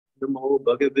Namo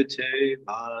Bhagavate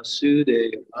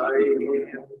Vasudevaya.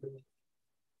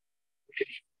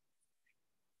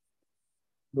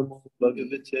 Namo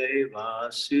Bhagavate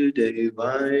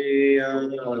Vasudevaya.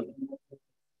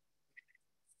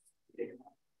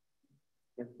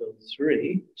 Canto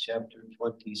 3, Chapter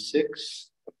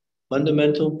 26,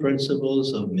 Fundamental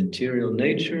Principles of Material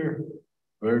Nature,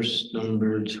 verse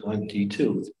number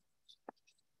 22.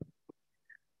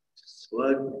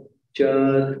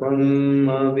 Swajjatvam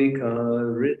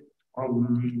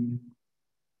avikaritvam.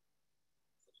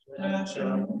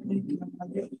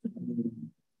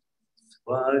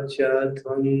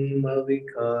 Swajjatvam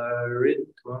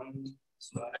avikaritvam.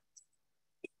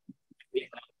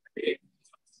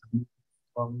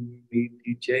 Tvam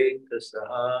viti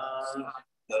chetasaha.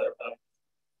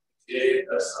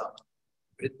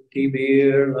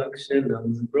 Vrittibir lakshanam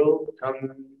proktam.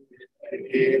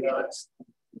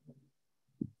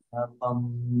 Apam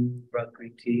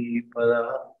prakriti pada.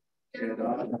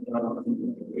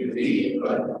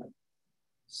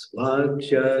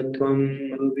 Swajjatvam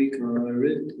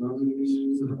avikaritvam.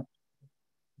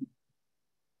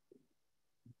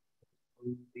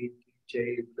 Viti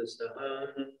chetasaha.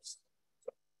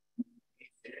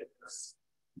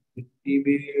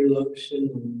 Vrittibir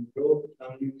lakshanam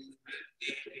proktam.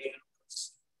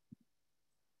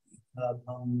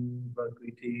 Apam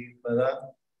prakriti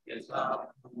pada.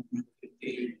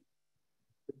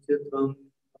 Swajjatvam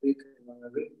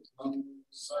avikaritvam.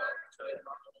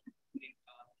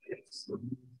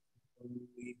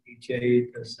 Viti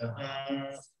chetasaha.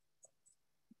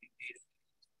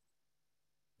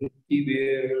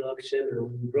 Vrittibir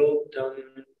lakshanam proktam.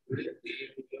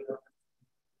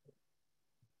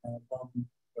 Apam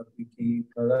prakriti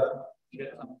pada.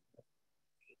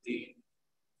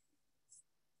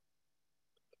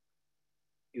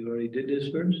 You already did this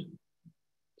verse?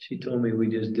 She told me we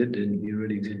just did it and you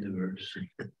already did the verse.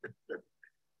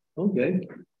 Okay.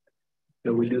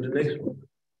 So we do the next one.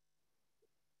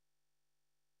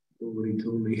 Nobody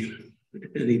told me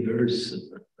any verse.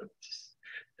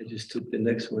 I just took the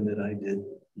next one that I did.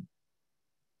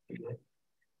 Okay.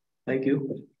 Thank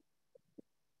you.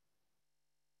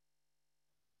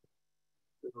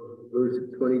 Verse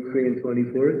 23 and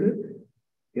 24, is it?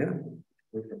 Yeah?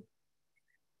 Okay.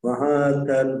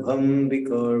 Mahatadbham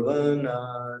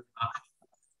vikarvanat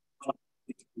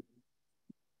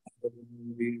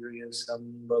virya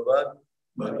sambhavat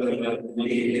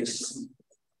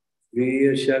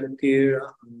virya shaktir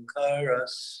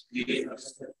ahankaras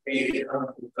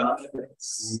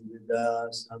vida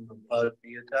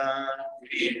samapadhyata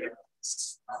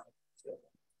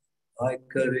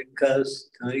aikarikas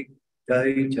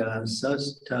taija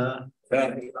sastha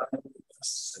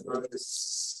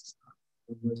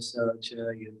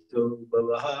Masacha yato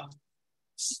bhavaha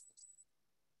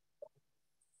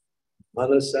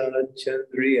Malasa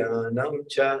chandriyanam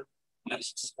cha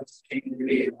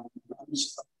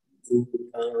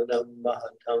Bhutanam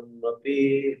mahatam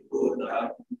api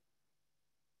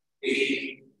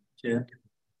Chant.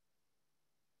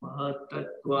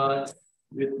 Mahatatvat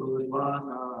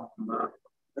vipurvana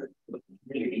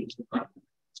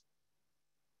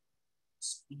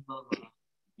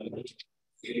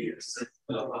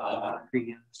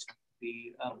Kriya Shakti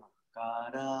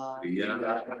Amakara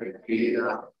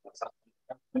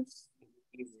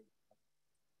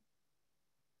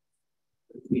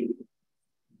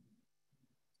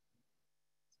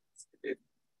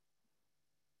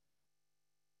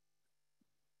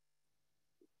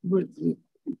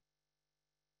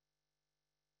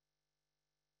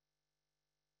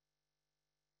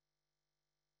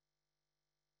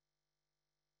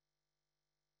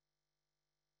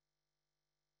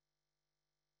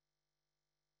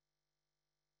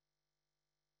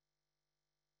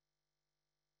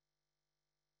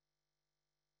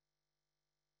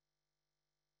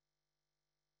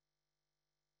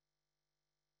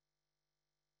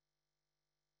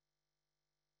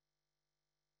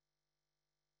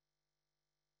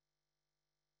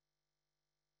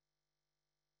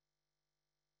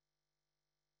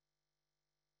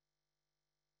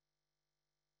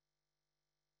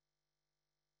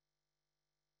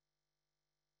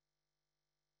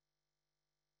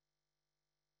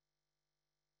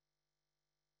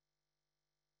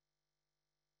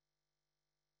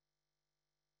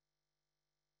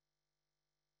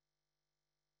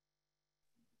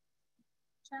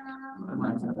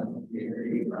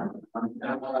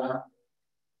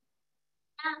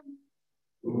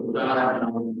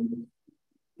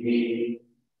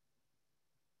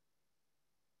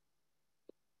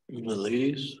The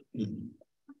ladies.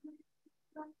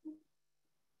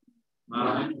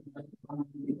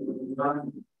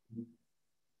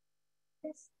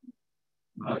 Yes.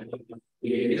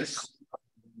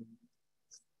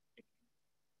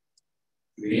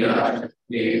 We are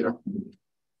here.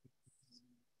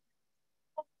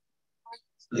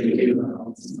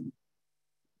 Yes.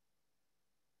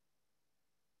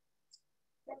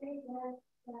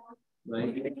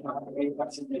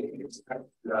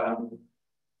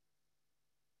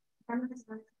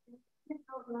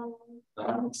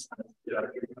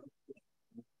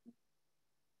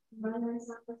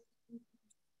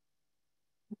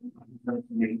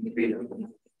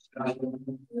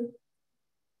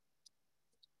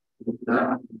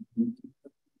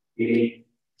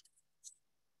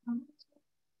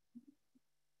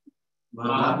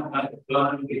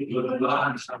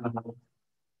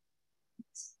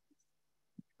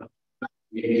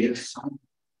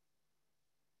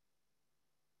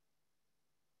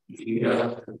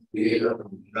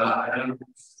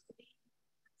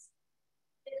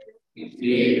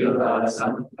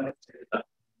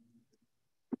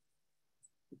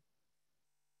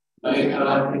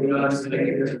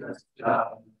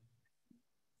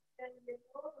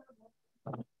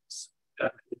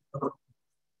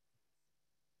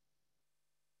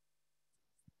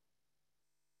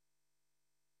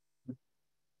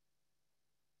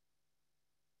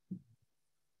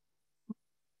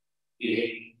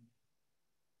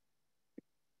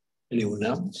 Anyone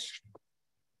else?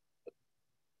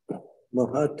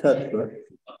 Mahatattva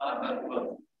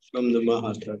from the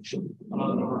Mahatattva.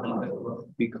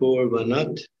 Bikor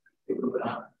Vanat,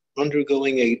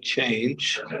 undergoing a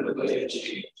change.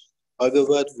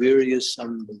 Bhagavat Virya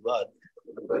Sambhavat,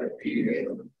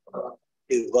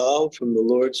 evolved from the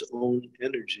Lord's own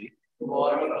energy.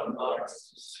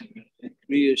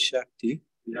 Kriya Shakti,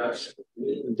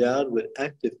 endowed with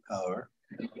active power.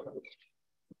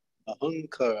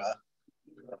 Ahankara,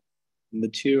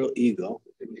 material ego.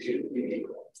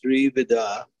 Three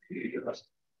Vida,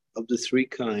 of the three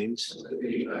kinds.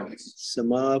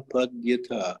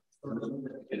 Samapadyata,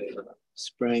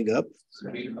 sprang up.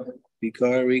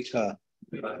 Vikarika,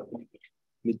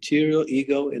 material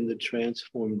ego in the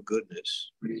transformed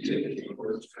goodness.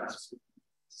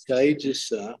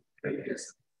 Saijasa,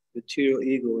 material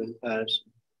ego in passion.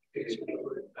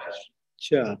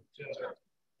 Cha,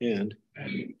 and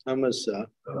Tamasa,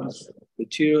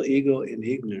 material ego in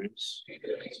ignorance.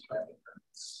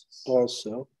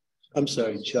 Also,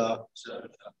 Cha,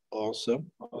 also.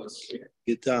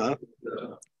 Gita,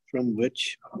 from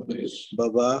which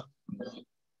Bhava,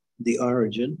 the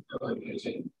origin.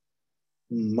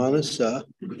 Manasa,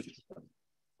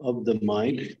 of the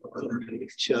mind.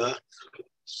 Cha,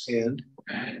 and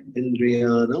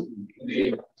Indriyana,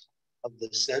 of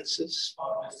the senses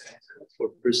for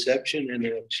perception and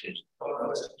action.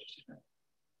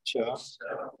 Cha,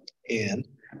 and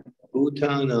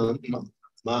Bhutanam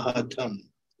Mahatam,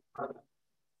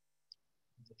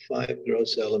 the five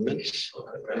gross elements.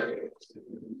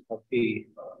 Api,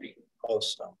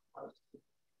 also.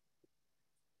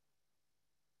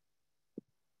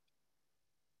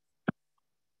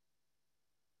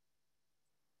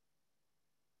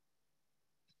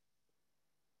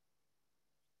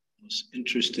 It's an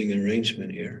interesting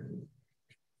arrangement here.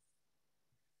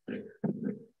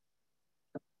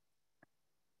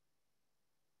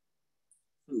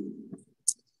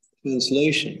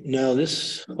 Translation. Now,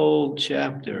 this whole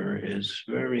chapter is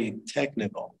very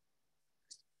technical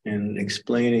in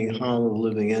explaining how the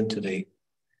living entity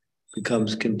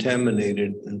becomes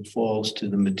contaminated and falls to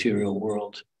the material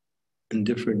world in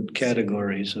different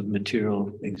categories of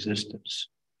material existence.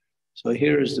 So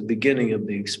here is the beginning of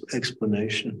the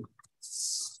explanation.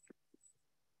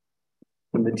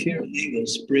 The material ego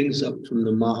springs up from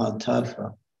the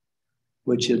Mahatattva,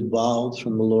 which evolved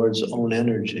from the Lord's own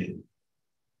energy.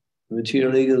 The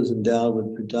material ego is endowed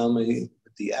with predominantly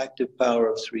the active power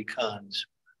of three kinds: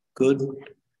 good,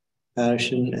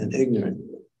 passion, and ignorant.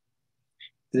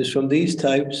 It is from these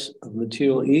types of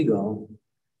material ego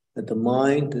that the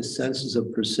mind, the senses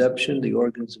of perception, the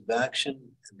organs of action,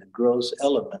 and the gross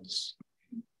elements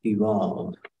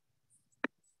evolve.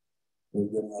 We're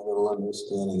getting a little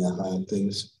understanding of how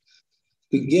things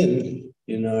begin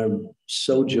in our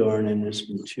sojourn in this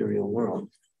material world.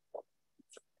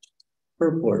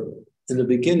 Purport. In the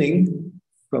beginning,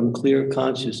 from clear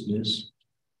consciousness,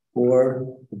 or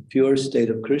the pure state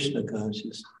of Krishna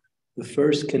consciousness, the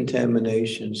first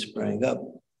contamination sprang up.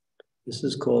 This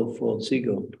is called false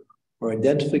ego, or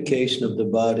identification of the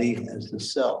body as the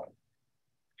self.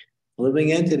 A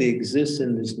living entity exists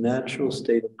in this natural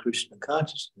state of Krishna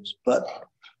consciousness, but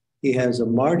he has a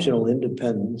marginal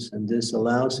independence, and this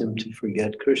allows him to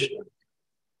forget Krishna.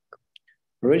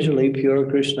 Originally, pure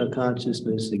Krishna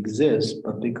consciousness exists,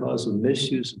 but because of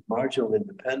misuse of marginal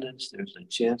independence, there's a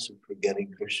chance of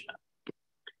forgetting Krishna.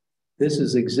 This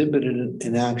is exhibited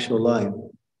in actual life.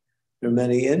 There are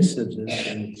many instances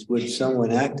in which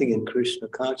someone acting in Krishna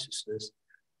consciousness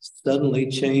suddenly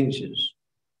changes.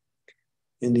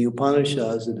 In the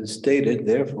Upanishads, it is stated,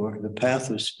 therefore, the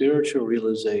path of spiritual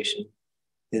realization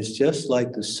is just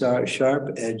like the sharp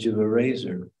edge of a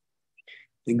razor.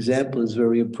 The example is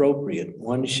very appropriate.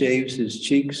 One shaves his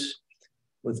cheeks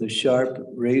with a sharp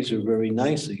razor very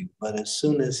nicely, but as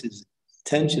soon as his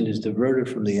attention is diverted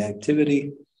from the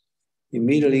activity, he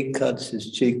immediately cuts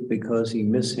his cheek because he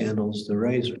mishandles the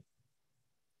razor.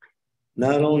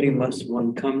 Not only must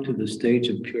one come to the stage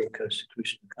of pure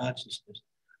Krishna consciousness,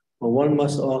 but one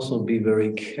must also be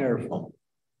very careful.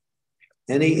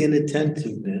 Any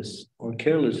inattentiveness or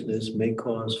carelessness may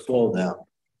cause fall down.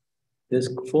 This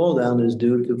fall down is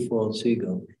due to false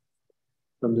ego.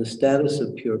 From the status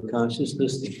of pure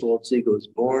consciousness, the false ego is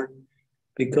born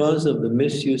because of the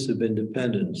misuse of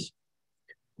independence.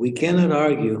 We cannot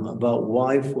argue about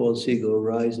why false ego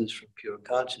arises from pure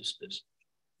consciousness.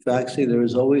 In fact, there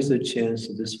is always a chance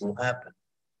that this will happen,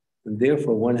 and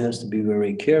therefore one has to be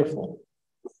very careful.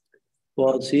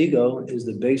 False ego is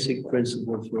the basic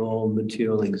principle for all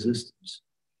material existence,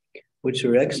 which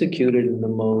are executed in the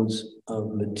modes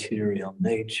of material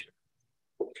nature.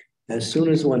 As soon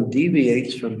as one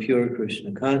deviates from pure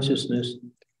Krishna consciousness,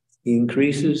 he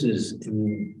increases his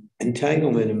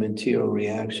entanglement in material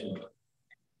reaction.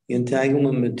 The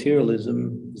entanglement in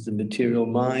materialism is the material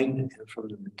mind, and from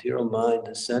the material mind,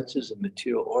 the senses and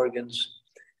material organs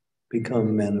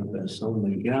become manifest. Chaksun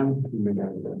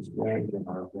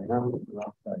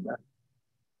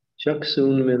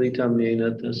militam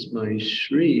yena tasmai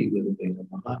Shri Gurave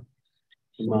Namaha.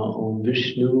 Om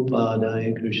Vishnu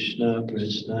Padaya Krishna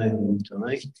Prasnaya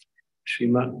Muttai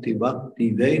Srimati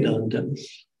Bhakti Vedanta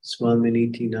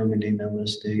Swaminiti Namine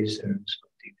Namaste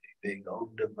Saraswati Deve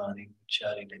Gaudavani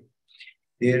Charine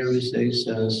Deravise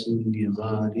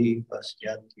Sasunyavadi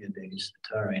Pasyatya De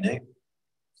Satarine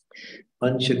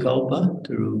Panchakalpa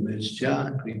Tarubhascha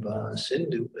Kripa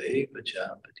Sindhu Evacha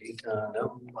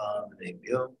Patitanam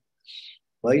Bhavadebhyo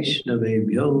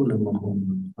Vaishnavebhyo Namo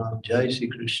Jai Sri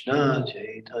Krishna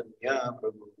Chaitanya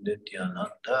Prabhu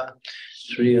Nityananda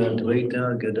Sri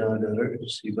Advaita Gadadhar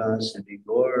Sivasadi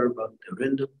Gaur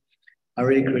Bhaktivinoda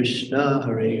Hare Krishna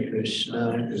Krishna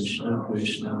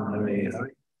Krishna Hare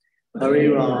Hare Hare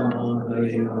Rama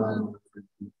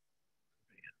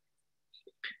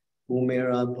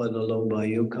Umera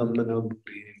Padalobayu Kamana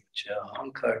Bhuri Cha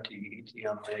Hankarti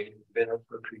Ityame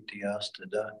Vinaprakriti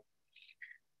Astada.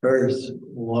 Earth,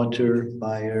 water,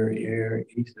 fire, air,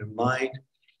 ether, mind,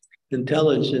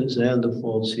 intelligence, and the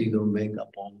false ego make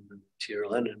up all of the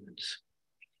material elements.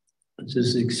 This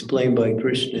is explained by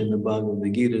Krishna in the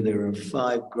Bhagavad Gita. There are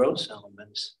 5 gross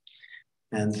elements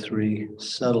and 3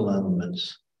 subtle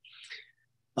elements.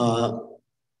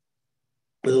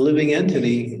 The living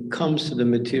entity comes to the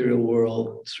material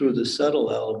world through the subtle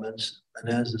elements, and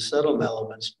as the subtle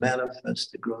elements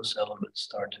manifest, the gross elements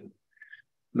start to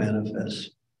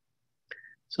manifest.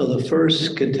 So the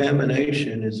first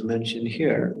contamination is mentioned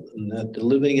here, and that the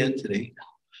living entity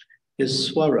is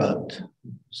Swarat.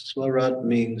 Swarat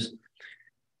means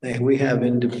that we have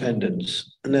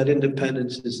independence, and that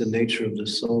independence is the nature of the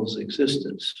soul's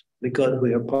existence. Because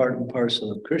we are part and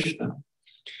parcel of Krishna,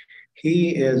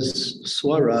 he is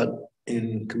Swarat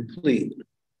in complete.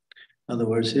 In other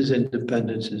words, his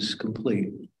independence is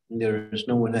complete. There is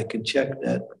no one that can check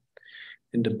that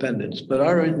independence. But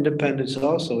our independence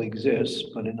also exists,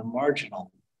 but in a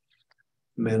marginal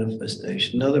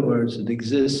manifestation. In other words, it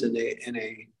exists in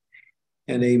a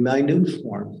minute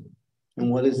form.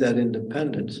 And what is that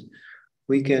independence?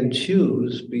 We can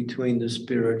choose between the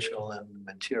spiritual and the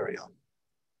material.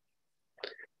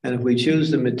 And if we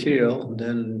choose the material,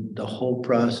 then the whole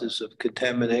process of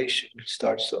contamination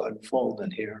starts to unfold.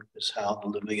 And here is how the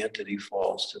living entity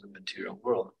falls to the material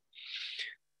world.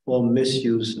 Well,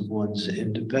 misuse of one's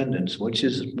independence, which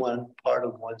is one part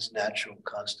of one's natural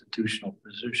constitutional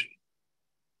position.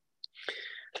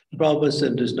 Prabhupada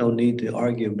said there's no need to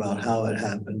argue about how it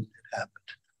happened. It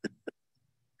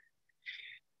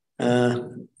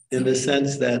happened. In the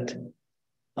sense that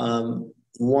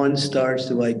one starts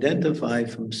to identify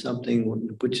from something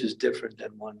which is different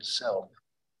than oneself.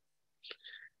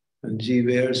 And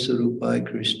Jiver Surupai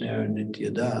Krishna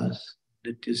Nityadas.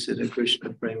 These are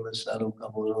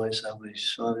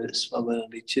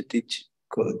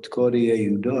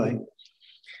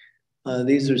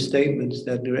statements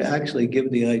that actually give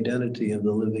the identity of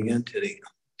the living entity.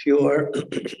 Pure,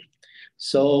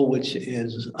 soul which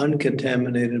is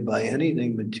uncontaminated by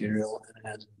anything material and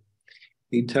has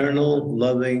eternal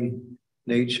loving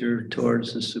nature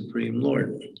towards the Supreme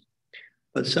Lord.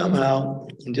 But somehow,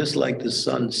 just like the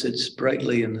sun sits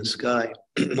brightly in the sky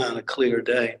on a clear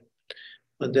day,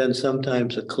 but then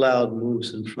sometimes a cloud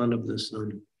moves in front of the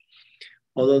sun.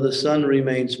 Although the sun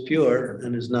remains pure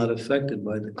and is not affected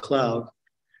by the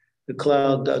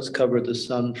cloud does cover the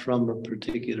sun from a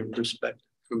particular perspective,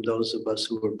 from those of us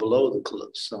who are below the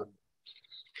sun.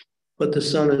 But the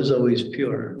sun is always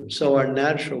pure. So our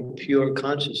natural pure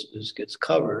consciousness gets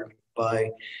covered by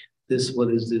this, what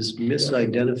is this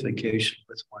misidentification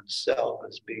with oneself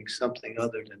as being something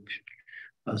other than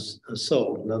a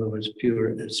soul, in other words,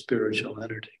 pure spiritual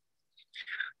energy.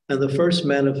 And the first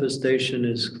manifestation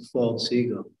is false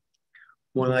ego.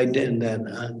 When I did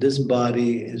that, this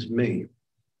body is me.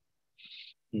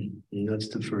 And that's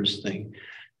the first thing.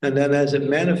 And then as it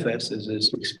manifests, as it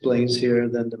explains here,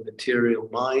 then the material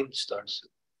mind starts to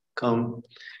come.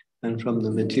 And from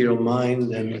the material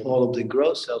mind, then all of the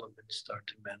gross elements start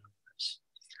to manifest.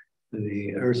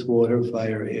 The earth, water,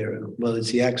 fire, air. Well,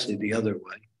 it's actually the other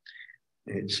way.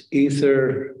 It's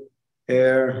ether,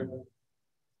 air,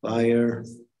 fire.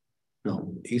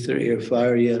 No, ether, air,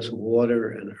 fire, yes,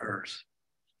 water, and earth.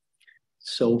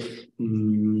 So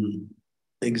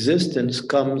existence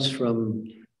comes from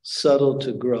subtle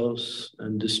to gross,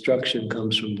 and destruction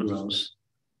comes from gross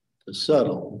to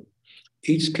subtle.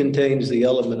 Each contains the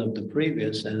element of the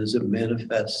previous, and as it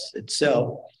manifests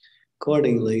itself,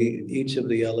 accordingly, each of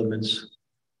the elements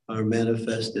are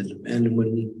manifested. And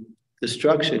when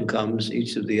destruction comes,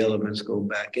 each of the elements go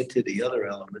back into the other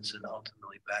elements and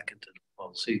ultimately back into the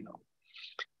false ego.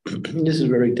 This is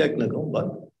very technical, but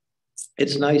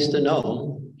it's nice to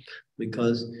know,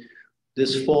 because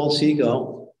this false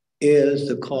ego is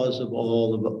the cause of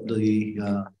all of the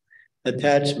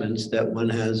attachments that one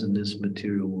has in this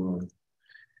material world.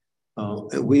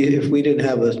 If we didn't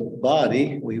have a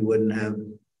body, we wouldn't have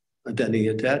any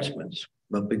attachments.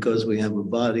 But because we have a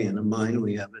body and a mind,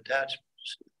 we have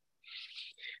attachments.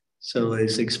 So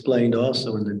it's explained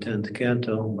also in the 10th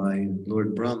canto by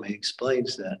Lord Brahma. He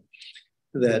explains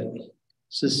that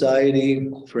society,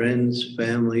 friends,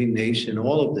 family, nation,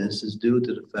 all of this is due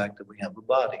to the fact that we have a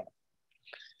body,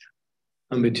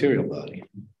 a material body.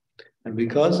 And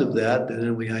because of that,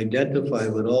 then we identify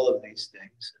with all of these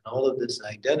things. And all of this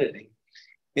identity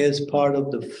is part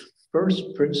of the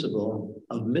first principle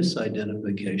of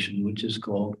misidentification, which is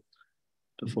called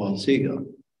the false ego.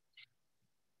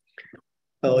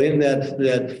 So in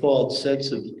that false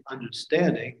sense of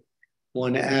understanding,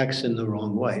 one acts in the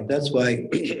wrong way. That's why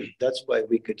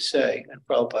we could say, and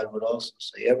Prabhupada would also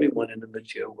say, everyone in the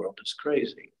material world is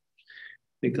crazy,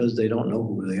 because they don't know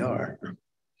who they are. If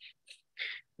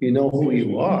you know who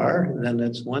you are, then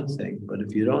that's one thing. But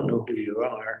if you don't know who you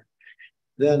are,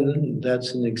 then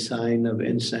that's a sign of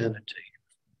insanity.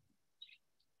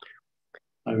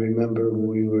 I remember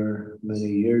we were, many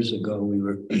years ago,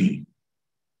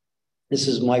 this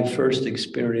is my first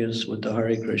experience with the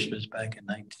Hare Krishnas back in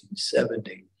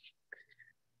 1970,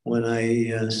 when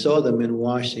I saw them in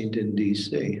Washington,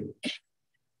 D.C.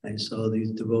 I saw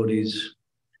these devotees,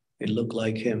 they looked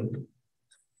like him,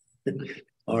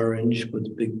 orange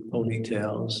with big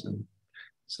ponytails, and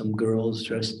some girls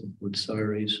dressed with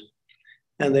saris.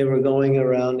 And they were going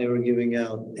around, they were giving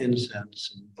out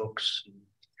incense and books.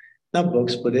 Not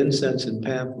books, but incense and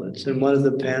pamphlets. And one of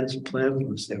the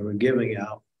pamphlets they were giving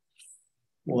out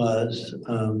was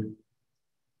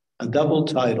a double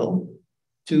title,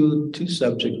 two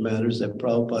subject matters that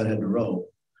Prabhupada had wrote.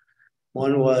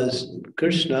 One was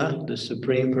Krishna, the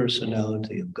Supreme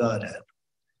Personality of Godhead.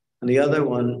 And the other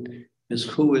one is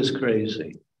Who is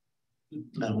Crazy?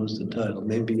 That was the title.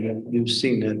 Maybe you've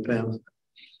seen that pamphlet.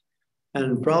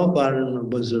 And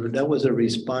Prabhupada that was a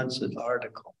responsive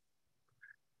article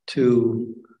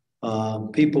to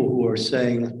people who are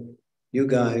saying, you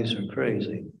guys are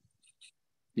crazy.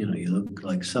 You know, you look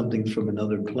like something from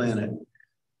another planet.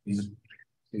 You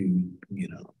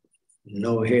know,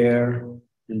 no hair.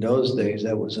 In those days,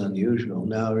 that was unusual.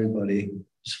 Now everybody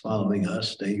is following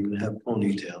us. They even have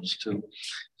ponytails too.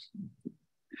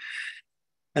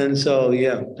 And so,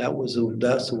 yeah,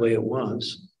 that's the way it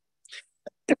was.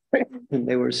 And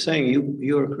they were saying,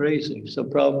 you're crazy. So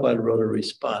Prabhupada wrote a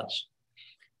response.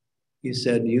 He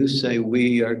said, you say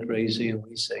we are crazy, and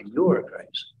we say you are crazy.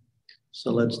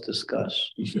 So let's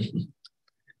discuss.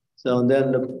 So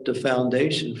then the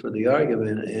foundation for the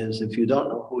argument is, if you don't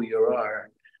know who you are,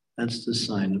 that's the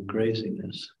sign of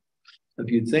craziness. If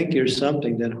you think you're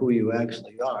something than who you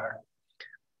actually are,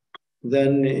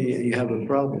 then you have a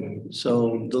problem.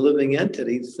 So the living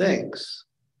entity thinks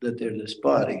that they're this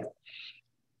body.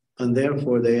 And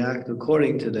therefore they act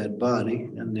according to that body.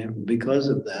 And because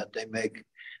of that, they make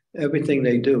everything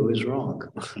they do is wrong.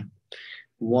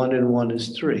 1 and 1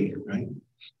 is 3, right?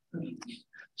 As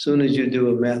soon as you do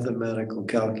a mathematical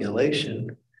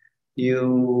calculation,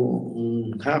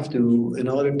 you have to, in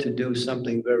order to do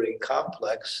something very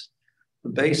complex, the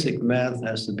basic math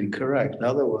has to be correct.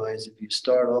 Otherwise, if you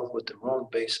start off with the wrong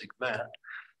basic math,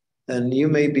 then you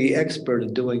may be expert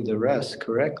at doing the rest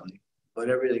correctly, but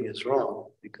everything is wrong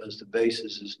because the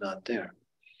basis is not there.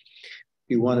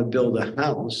 You want to build a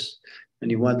house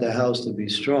and you want the house to be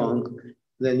strong,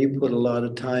 then you put a lot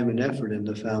of time and effort in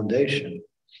the foundation.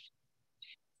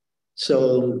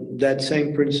 So that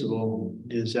same principle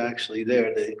is actually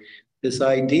there. This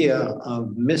idea of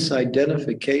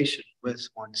misidentification with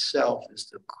oneself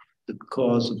is the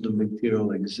cause of the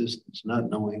material existence, not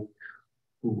knowing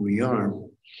who we are.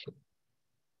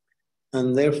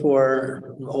 And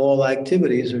therefore, all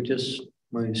activities are just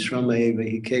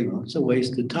it's a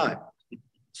waste of time.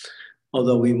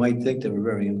 Although we might think they're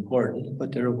very important,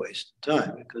 but they're a waste of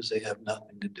time because they have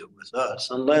nothing to do with us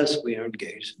unless we are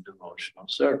engaged in devotional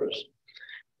service.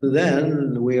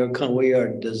 Then we are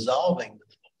dissolving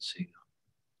the false ego.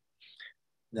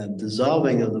 That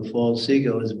dissolving of the false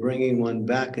ego is bringing one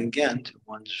back again to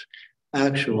one's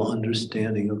actual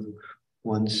understanding of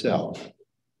oneself.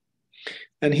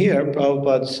 And here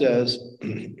Prabhupada says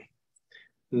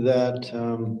that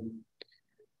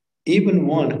even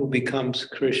one who becomes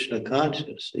Krishna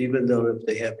conscious, even though if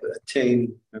they have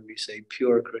attained, let me say,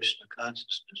 pure Krishna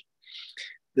consciousness,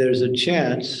 there's a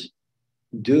chance,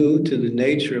 due to the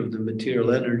nature of the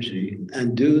material energy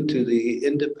and due to the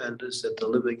independence that the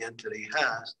living entity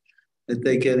has, that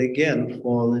they can again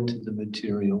fall into the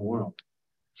material world.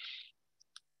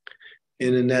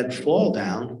 And in that fall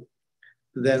down,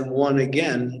 then one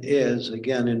again is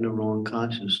again in the wrong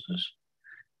consciousness.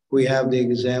 We have the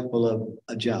example of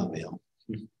a Jamil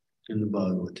in the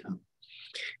Bhagavatam.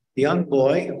 Young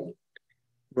boy,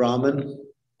 Brahmin,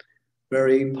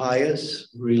 very pious,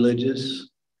 religious,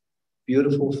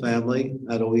 beautiful family,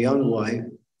 had a young wife.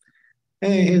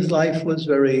 And his life was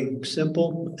very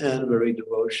simple and very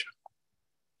devotional.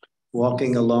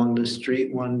 Walking along the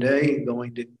street one day,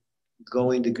 going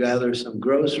to gather some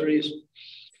groceries,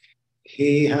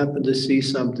 he happened to see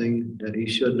something that he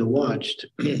shouldn't have watched.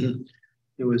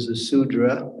 It was a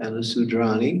Sudra and a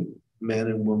Sudrani, man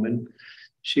and woman.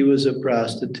 She was a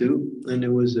prostitute, and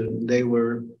they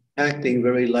were acting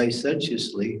very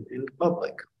licentiously in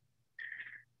public.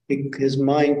 His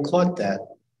mind caught that.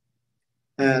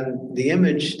 And the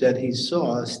image that he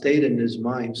saw stayed in his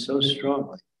mind so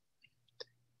strongly.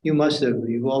 You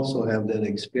also have that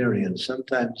experience.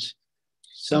 Sometimes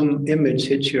some image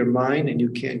hits your mind and you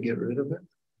can't get rid of it.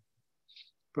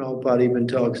 Prabhupada even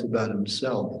talks about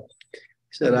himself.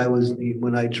 He said,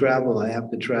 when I travel, I have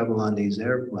to travel on these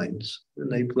airplanes.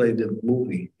 And they play the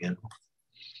movie, you know.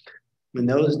 In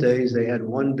those days, they had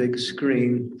one big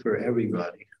screen for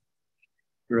everybody.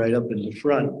 Right up in the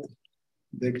front,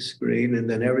 big screen, and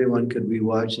then everyone could be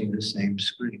watching the same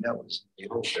screen. That was in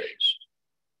the old days.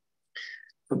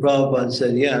 The Prabhupada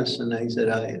said yes, and I said,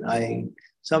 I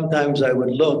sometimes I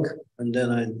would look, and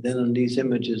then these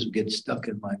images would get stuck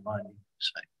in my mind.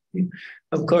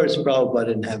 Of course, Prabhupada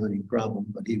didn't have any problem,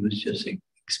 but he was just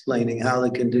explaining how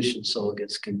the conditioned soul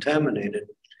gets contaminated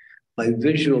by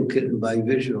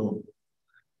visual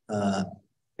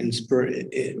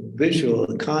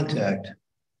contact.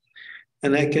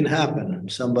 And that can happen.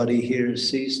 Somebody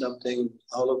sees something,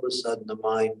 all of a sudden the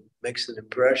mind makes an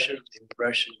impression. The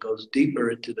impression goes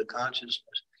deeper into the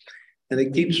consciousness. And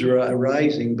it keeps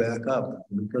rising back up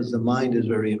because the mind is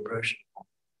very impressionable.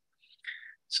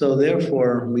 So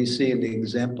therefore, we see in the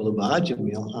example of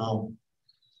Ajamil how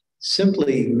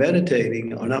simply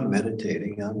meditating, or not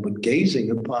meditating on, but gazing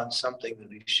upon something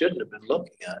that he shouldn't have been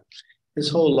looking at,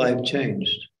 his whole life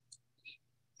changed.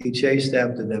 He chased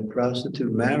after that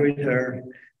prostitute, married her,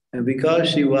 and because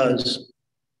she was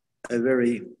a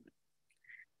very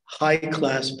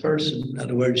high-class person, in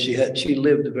other words, she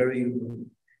lived very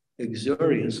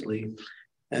luxuriously,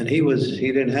 and he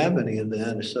didn't have any of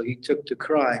that, so he took to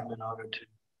crime in order to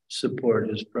support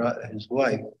his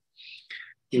wife.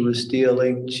 He was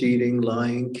stealing, cheating,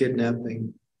 lying,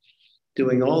 kidnapping,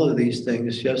 doing all of these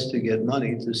things just to get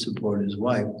money to support his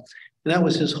wife, and that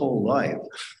was his whole life.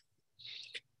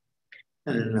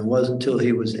 And it wasn't until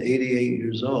he was 88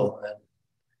 years old that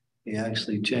he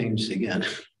actually changed again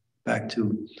back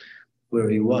to where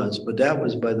he was. But that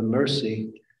was by the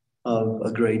mercy of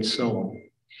a great soul.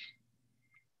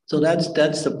 So that's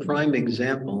the prime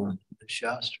example in the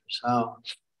Shastras.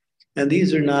 And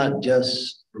these are not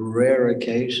just rare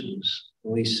occasions.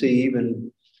 We see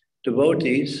even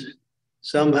devotees,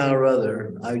 somehow or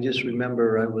other. I just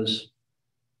remember I was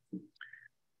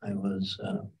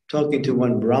talking to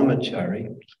one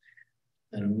brahmachari,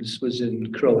 and this was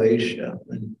in Croatia,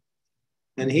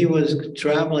 and he was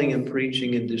traveling and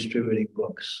preaching and distributing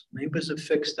books. He was a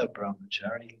fixed-up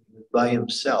brahmachari by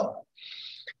himself,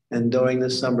 and during the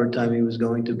summertime he was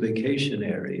going to vacation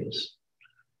areas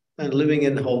and living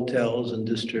in hotels and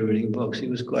distributing books. He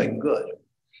was quite good.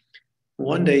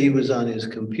 One day he was on his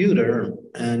computer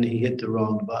and he hit the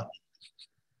wrong button.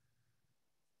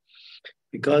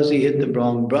 Because he hit the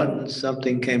wrong button,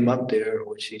 something came up there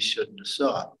which he shouldn't have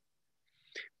saw.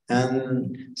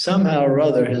 And somehow or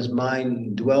other, his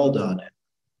mind dwelled on it.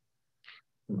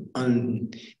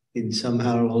 And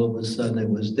somehow all of a sudden it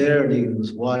was there and he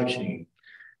was watching.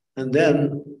 And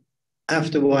then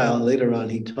after a while, later on,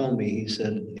 he told me, he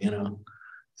said,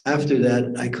 after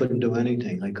that, I couldn't do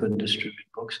anything. I couldn't distribute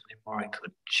books anymore. I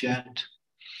couldn't chant.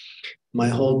 My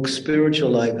whole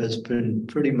spiritual life has been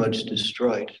pretty much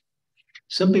destroyed.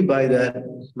 Simply by that,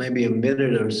 maybe a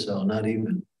minute or so, not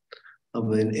even,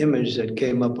 of an image that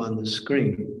came up on the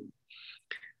screen.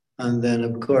 And then,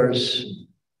 of course,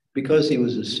 because he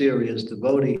was a serious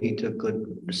devotee, he took good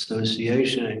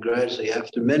association, and gradually,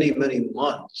 after many, many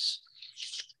months,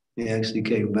 he actually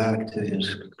came back to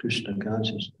his Krishna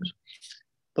consciousness.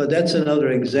 But that's another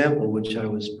example which I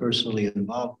was personally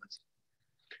involved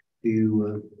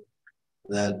with.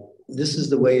 That this is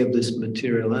the way of this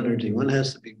material energy. One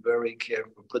has to be very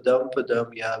careful. Padam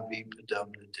padam yavi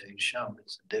padam nitesham.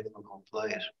 It's a difficult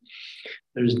place.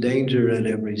 There's danger at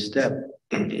every step,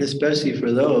 especially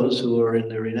for those who are in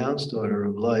the renounced order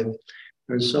of life.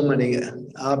 There's so many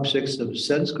objects of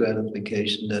sense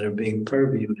gratification that are being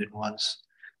purviewed in one's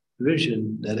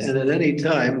vision, and at any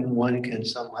time one can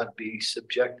somewhat be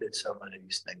subjected to some of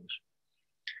these things.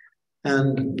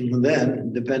 And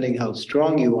then, depending how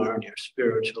strong you are in your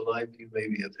spiritual life, you may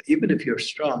be, even if you're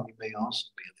strong, you may also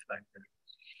be affected.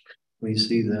 We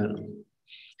see that.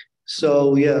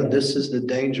 So yeah, this is the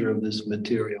danger of this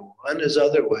material. And there's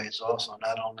other ways also,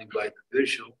 not only by the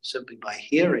visual, simply by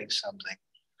hearing something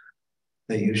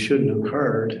that you shouldn't have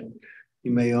heard.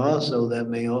 That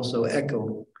may also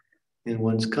echo in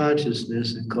one's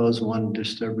consciousness and cause one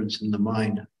disturbance in the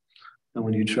mind. And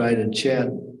when you try to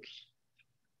chant,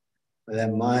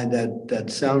 that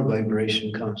sound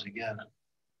vibration comes again.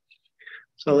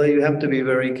 So you have to be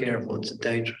very careful. It's a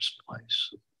dangerous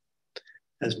place.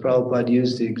 As Prabhupada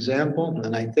used the example,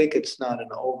 and I think it's not an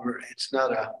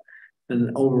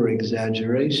over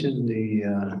exaggeration. The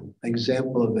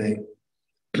example of a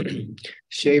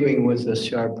shaving with a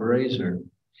sharp razor.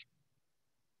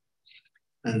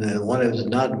 And one is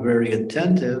not very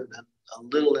attentive, and a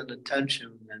little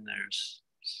inattention, and there's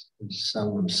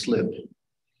some slip.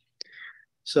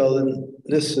 So then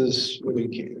this is what we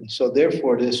can. So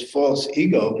therefore, this false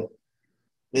ego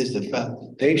is the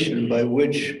foundation by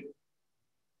which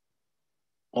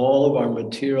all of our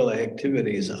material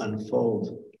activities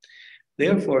unfold.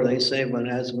 Therefore, they say,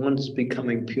 as one's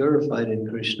becoming purified in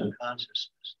Krishna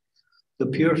consciousness, the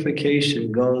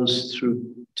purification goes through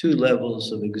two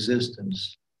levels of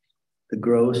existence, the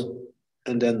gross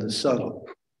and then the subtle.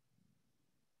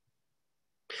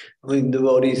 When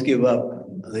devotees give up,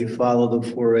 they follow the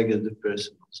four regular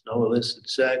principles: no illicit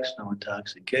sex, no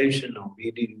intoxication, no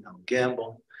meat eating, no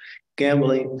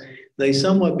gambling. They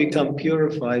somewhat become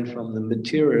purified from the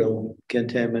material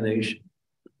contamination.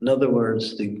 In other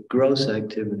words, the gross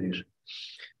activities.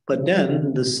 But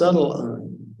then the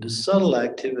subtle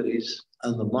activities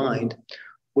of the mind,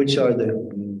 which are the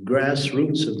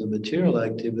grassroots of the material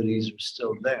activities, are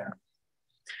still there.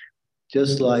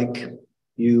 Just like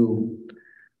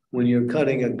when you're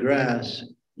cutting a grass,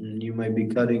 you might be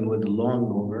cutting with a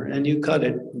lawnmower, and you cut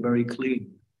it very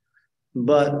clean.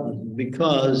 But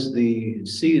because the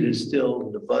seed is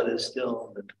still, the bud is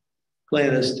still, the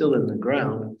plant is still in the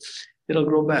ground, it'll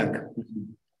grow back.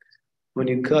 When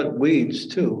you cut weeds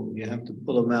too, you have to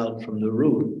pull them out from the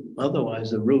root.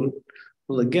 Otherwise, the root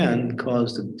will again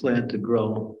cause the plant to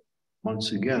grow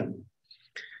once again.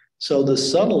 So the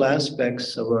subtle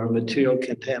aspects of our material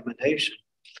contamination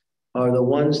are the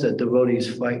ones that devotees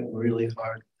fight really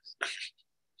hard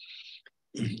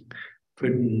with.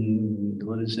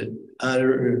 What is it?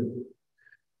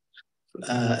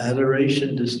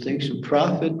 Adoration, distinction,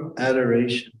 profit,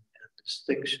 adoration, and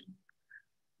distinction.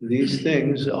 These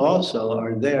things also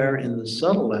are there in the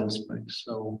subtle aspects.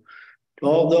 So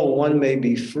although one may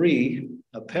be free,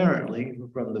 apparently,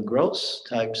 from the gross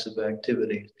types of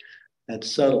activity, that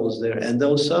subtle is there. And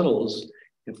those subtles,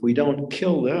 if we don't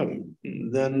kill them,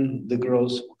 then the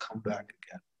gross will come back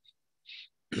again.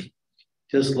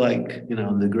 Just like,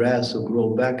 the grass will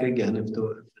grow back again if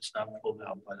it's not pulled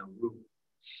out by the root.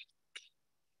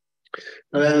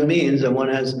 Now that means that one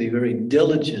has to be very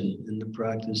diligent in the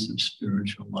practice of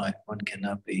spiritual life. One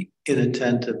cannot be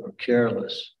inattentive or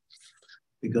careless.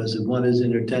 Because if one is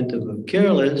inattentive or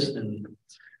careless, and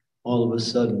all of a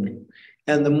sudden,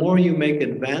 and the more you make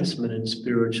advancement in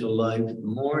spiritual life, the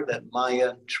more that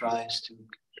Maya tries to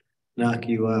knock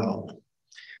you out.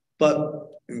 But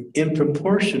in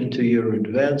proportion to your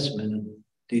advancement,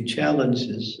 the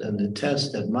challenges and the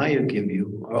tests that Maya give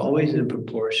you are always in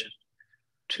proportion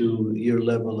to your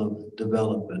level of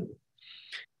development.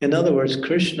 In other words,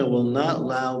 Krishna will not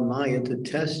allow Maya to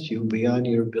test you beyond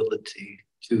your ability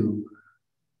to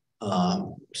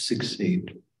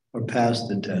succeed or pass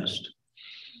the test.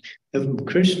 If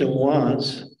Krishna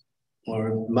wants,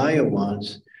 or Maya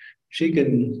wants, she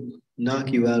can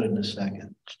knock you out in a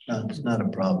second. It's not a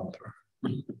problem for her.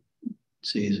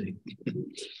 It's easy.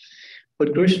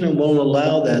 But Krishna won't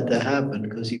allow that to happen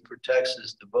because he protects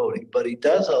his devotee. But he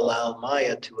does allow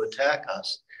Maya to attack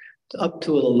us up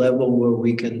to a level where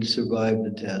we can survive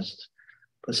the test.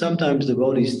 But sometimes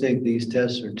devotees think these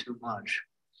tests are too much.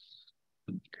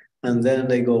 And then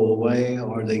they go away,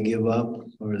 or they give up,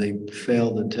 or they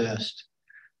fail the test.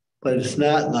 But it's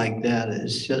not like that.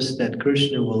 It's just that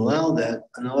Krishna will allow that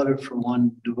in order for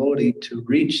one devotee to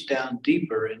reach down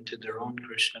deeper into their own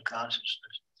Krishna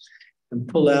consciousness and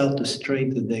pull out the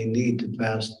strength that they need to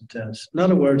pass the test. In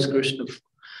other words, Krishna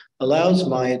allows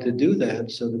Maya to do that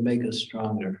so to make us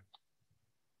stronger.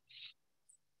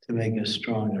 To make us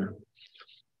stronger.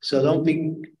 So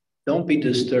don't be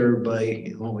disturbed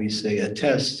by what we say, a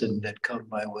test that come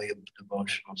by way of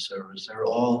devotional service. They're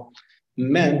all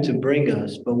meant to bring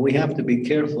us, but we have to be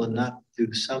careful not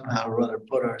to somehow or other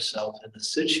put ourselves in a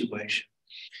situation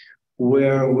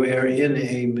where we're in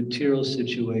a material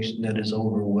situation that is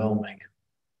overwhelming.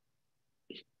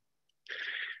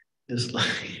 It's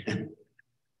like,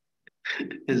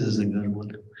 this is a good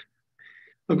one.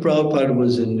 When Prabhupada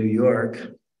was in New York,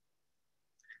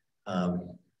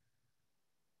 the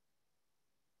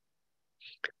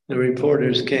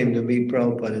reporters came to meet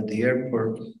Prabhupada at the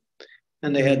airport,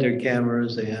 and they had their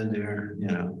cameras, they had their,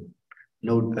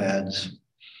 notepads.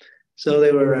 So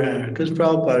they were, because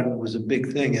Prabhupada was a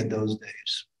big thing in those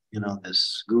days,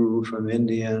 this guru from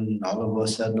India, and all of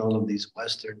us had all of these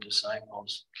Western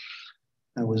disciples.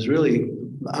 It was really,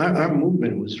 our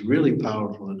movement was really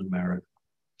powerful in America.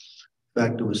 In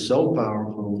fact, it was so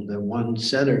powerful that one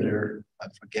senator, I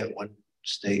forget what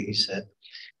state he said,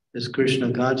 as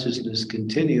Krishna consciousness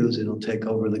continues, it'll take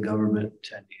over the government in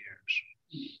 10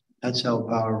 years. That's how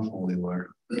powerful we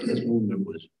were. This movement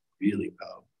was really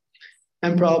powerful.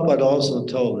 And Prabhupada also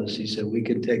told us, he said, we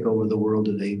can take over the world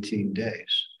in 18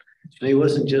 days. And he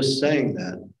wasn't just saying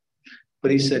that,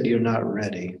 but he said, you're not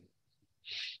ready.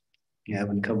 You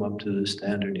haven't come up to the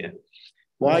standard yet.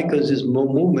 Why? Because his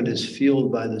movement is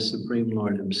fueled by the Supreme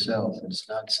Lord himself. It's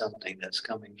not something that's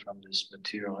coming from this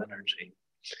material energy,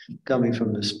 coming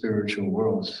from the spiritual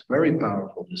world. It's very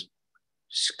powerful. It's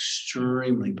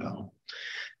extremely powerful.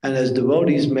 And as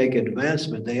devotees make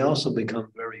advancement, they also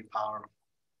become very powerful,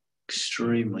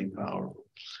 extremely powerful.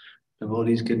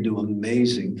 Devotees can do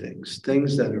amazing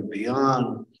things that are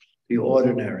beyond the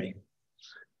ordinary.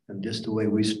 And just the way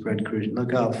we spread Krishna,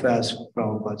 look how fast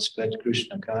Prabhupada spread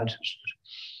Krishna consciousness.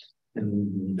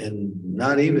 In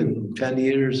not even 10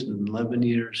 years, 11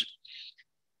 years,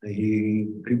 he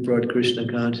brought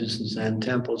Krishna consciousness and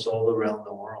temples all around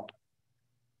the world.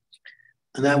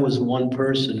 And that was one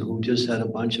person who just had a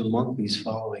bunch of monkeys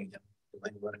following him.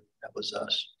 That was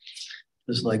us.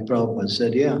 Just like Prabhupada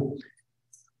said,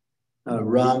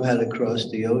 Ram had to cross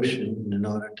the ocean in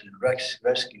order to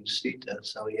rescue Sita,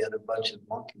 so he had a bunch of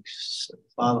monkeys,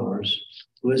 followers,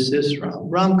 to assist Ram.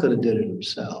 Ram could have did it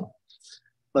himself,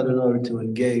 but in order to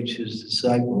engage his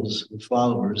disciples and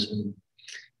followers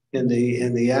in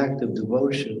the act of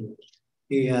devotion,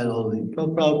 he had all the.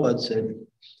 Prabhupada said,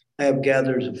 I have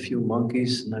gathered a few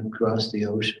monkeys and I've crossed the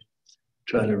ocean,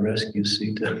 trying to rescue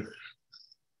Sita.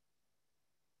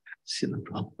 See the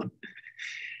problem?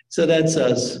 So that's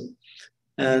us.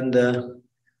 And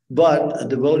but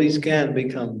devotees can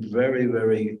become very,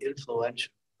 very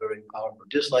influential, very powerful,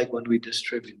 just like when we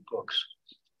distribute books.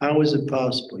 How is it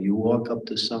possible? You walk up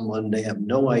to someone, they have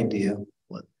no idea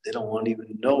what, they don't want to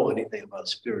even know anything about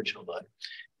spiritual life.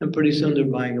 And pretty soon they're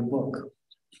buying a book.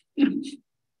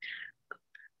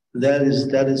 That is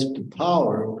the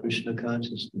power of Krishna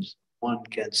consciousness. One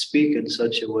can speak in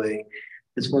such a way.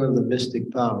 It's one of the mystic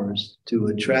powers to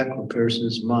attract a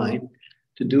person's mind,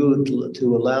 to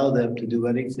allow them to do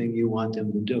anything you want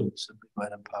them to do, simply by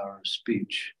the power of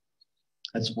speech.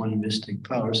 That's one mystic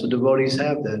power. So devotees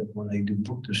have that when they do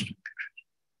book distribution.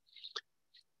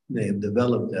 They have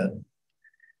developed that.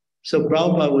 So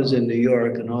Prabhupada was in New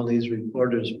York and all these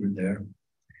reporters were there.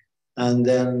 And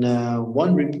then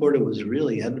one reporter was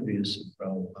really envious of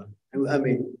Prabhupada. I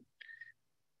mean,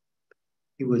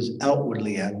 he was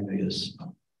outwardly envious.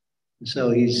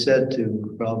 So he said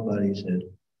to Prabhupada, he said,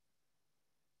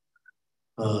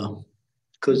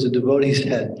 because the devotees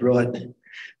had brought a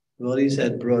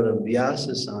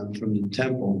Vyasa-san from the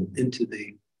temple into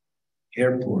the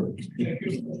airport.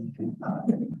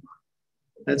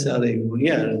 That's how they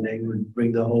would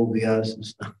bring the whole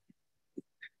Vyasa-san.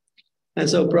 And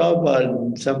so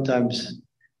Prabhupada, sometimes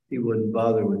he wouldn't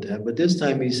bother with that, but this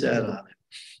time he sat on it.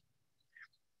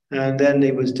 And then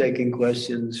he was taking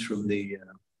questions from the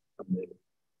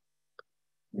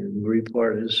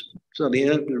reporters. So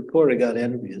the reporter got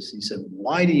envious. He said,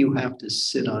 "Why do you have to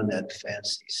sit on that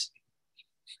fancy seat?"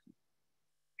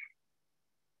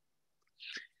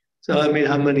 So, I mean,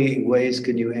 how many ways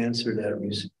can you answer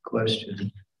that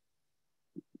question?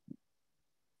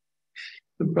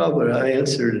 The problem, I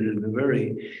answered it in a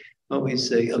very, what we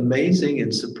say, amazing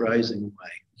and surprising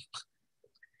way.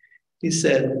 He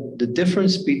said, the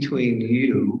difference between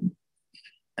you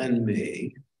and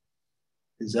me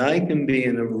is I can be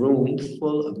in a room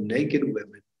full of naked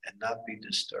women and not be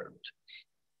disturbed.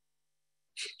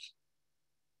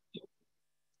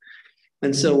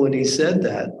 And so when he said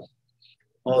that,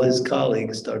 all his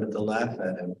colleagues started to laugh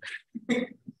at him.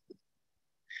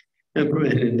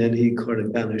 And then he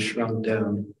kind of shrunk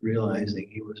down, realizing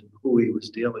who he was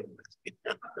dealing with.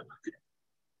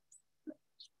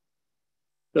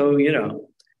 So,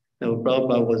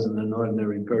 Prabhupada wasn't an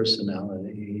ordinary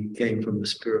personality. He came from the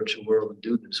spiritual world to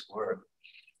do this work.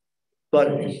 But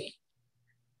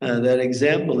that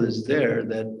example is there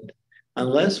that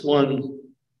unless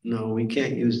no, we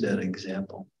can't use that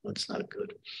example. That's not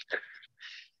good.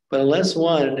 But unless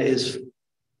one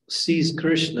sees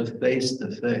Krishna face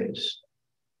to face,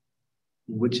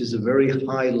 which is a very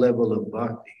high level of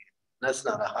bhakti, that's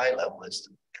not a high level, it's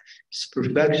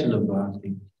perfection of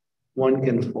bhakti, one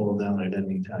can fall down at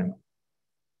any time.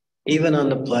 Even on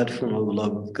the platform of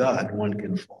love of God, one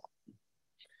can fall.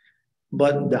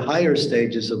 But the higher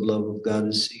stages of love of God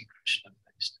is seeing Krishna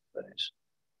face to face.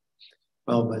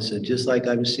 Prabhupada said, just like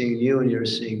I'm seeing you and you're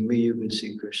seeing me, you can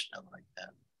see Krishna like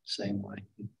that, same way.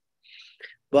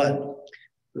 But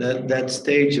that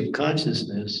stage of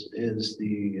consciousness is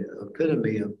the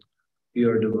epitome of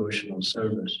pure devotional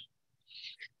service.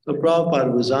 So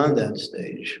Prabhupada was on that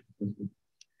stage.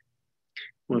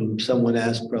 When someone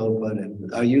asked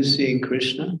Prabhupada, are you seeing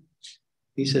Krishna?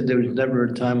 He said, there was never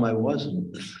a time I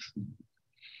wasn't.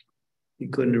 He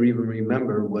couldn't even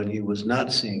remember when he was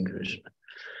not seeing Krishna.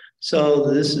 So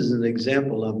this is an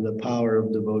example of the power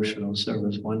of devotional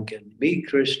service. One can meet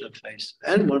Krishna face.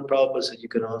 And one Prabhupada said, you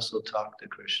can also talk to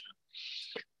Krishna.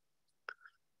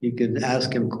 You can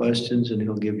ask him questions and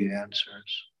he'll give you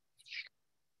answers.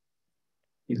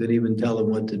 You can even tell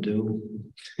him what to do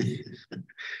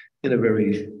in a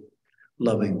very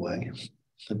loving way,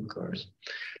 of course.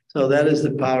 So that is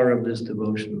the power of this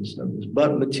devotional service.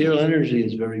 But material energy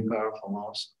is very powerful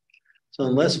also. So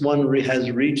unless one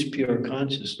has reached pure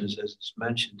consciousness, as it's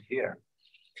mentioned here,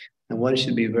 and one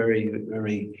should be very,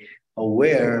 very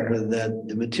aware that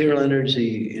the material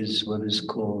energy is what is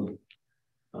called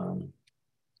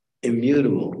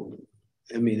immutable.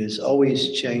 I mean, it's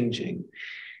always changing.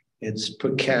 It's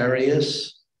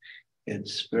precarious.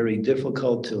 It's very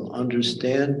difficult to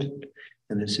understand,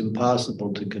 and it's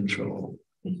impossible to control.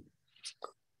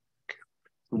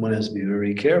 One has to be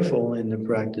very careful in the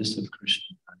practice of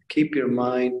Krishna. Keep your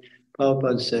mind,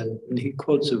 Prabhupada said, and he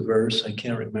quotes a verse, I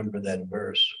can't remember that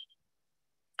verse,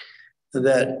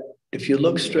 that if you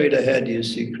look straight ahead, you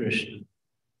see Krishna.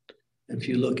 If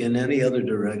you look in any other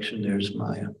direction, there's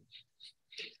Maya.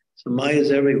 So Maya is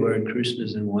everywhere and Krishna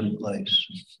is in one place.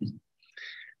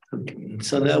 Okay.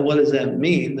 So now what does that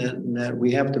mean? That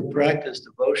we have to practice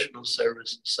devotional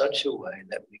service in such a way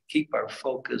that we keep our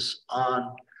focus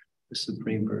on the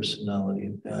Supreme Personality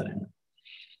of Godhead.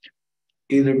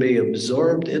 Either be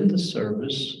absorbed in the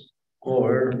service,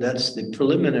 or that's the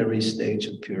preliminary stage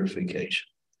of purification,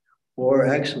 or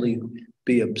actually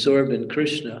be absorbed in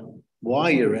Krishna while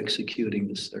you're executing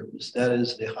the service. That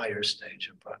is the higher stage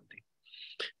of bhakti.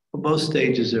 But both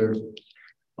stages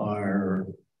are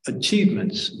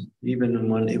achievements.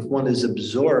 Even if one is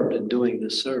absorbed in doing the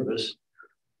service,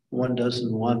 one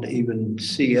doesn't want to even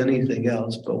see anything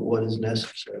else but what is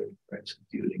necessary for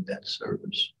executing that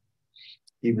service.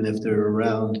 Even if they're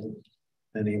around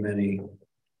many, many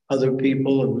other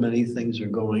people and many things are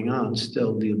going on,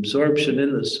 still the absorption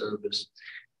in the service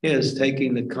is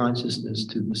taking the consciousness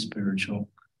to the spiritual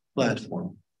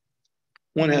platform.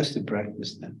 One has to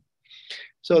practice that.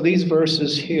 So these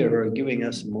verses here are giving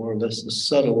us more or less a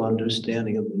subtle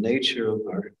understanding of the nature of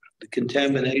the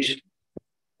contamination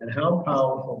and how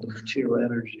powerful the material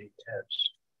energy is.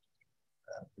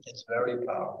 It's very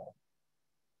powerful.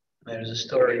 There's a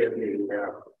story of the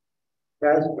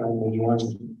past time of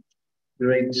one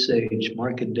great sage,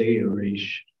 Markandeya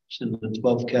Rishi. It's in the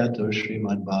 12th canto of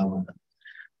Srimad-Bhagavatam.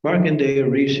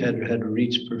 Markandeya Rishi had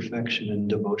reached perfection in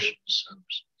devotional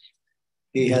service.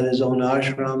 He had his own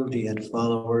ashram, he had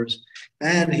followers,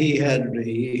 and he had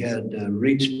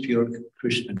reached pure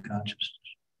Krishna consciousness.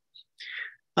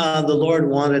 The Lord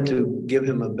wanted to give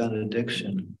him a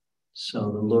benediction.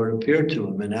 So the Lord appeared to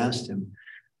him and asked him,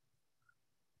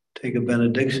 take a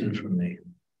benediction from me.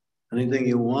 Anything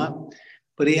you want?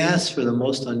 But he asked for the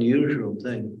most unusual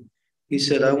thing. He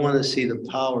said, I want to see the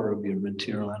power of your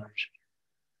material energy.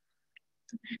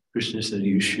 Krishna said, are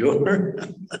you sure?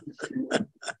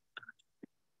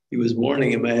 He was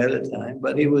warning him ahead of time,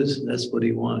 but that's what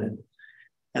he wanted.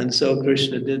 And so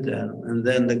Krishna did that. And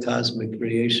then the cosmic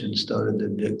creation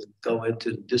started to go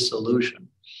into dissolution.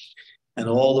 And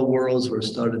all the worlds were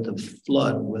started to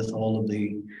flood with all of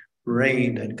the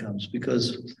rain that comes.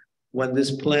 Because when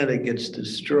this planet gets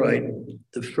destroyed,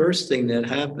 the first thing that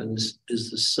happens is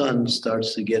the sun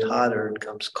starts to get hotter and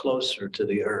comes closer to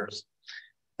the earth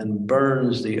and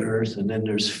burns the earth, and then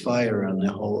there's fire on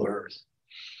the whole earth.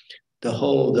 The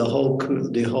whole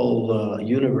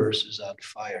universe is on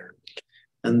fire.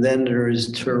 And then there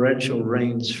is torrential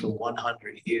rains for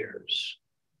 100 years,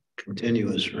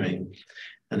 continuous rain,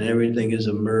 and everything is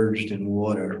immersed in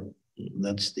water.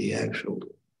 That's the actual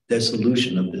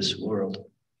dissolution of this world.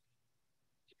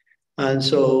 And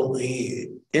so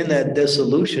in that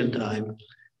dissolution time,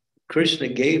 Krishna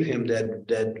gave him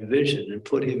that vision and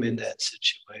put him in that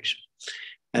situation.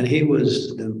 And he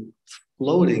was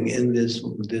floating in this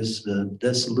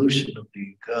dissolution of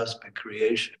the cosmic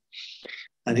creation.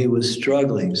 And he was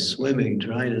struggling, swimming,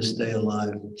 trying to stay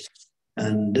alive.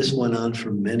 And this went on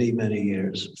for many, many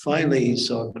years. Finally, he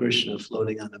saw Krishna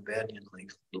floating on a banyan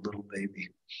leaf, the little baby,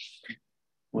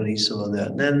 when he saw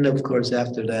that. And then, of course,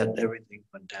 after that, everything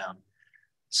went down.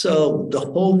 So the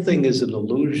whole thing is an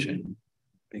illusion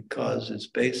because it's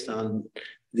based on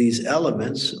these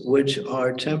elements which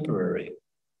are temporary.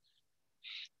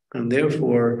 And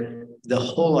therefore, the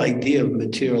whole idea of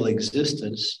material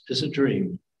existence is a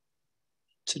dream.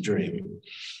 It's a dream.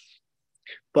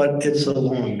 But it's a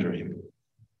long dream.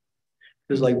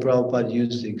 It's like Prabhupada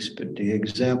used the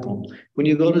example. When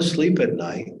you go to sleep at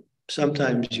night,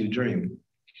 sometimes you dream.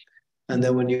 And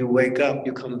then when you wake up,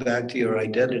 you come back to your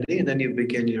identity, and then you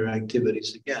begin your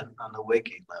activities again on the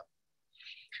waking level.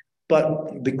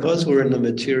 But because we're in the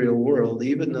material world,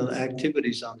 even the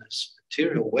activities on this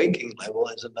material waking level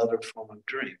is another form of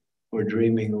dream. We're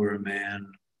dreaming we're a man,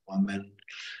 woman,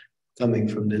 coming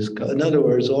from this. In other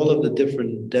words, all of the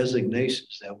different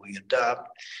designations that we adopt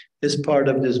is part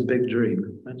of this big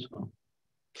dream. That's all.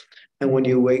 And when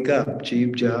you wake up,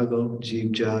 Jeev Jago,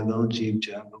 Jeev Jago, Jeev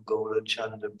Jago, Gola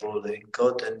Chanda Bole,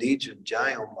 Kota Nija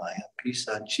Jayo Maya,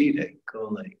 Pisa Chide,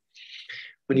 Kole.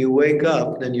 When you wake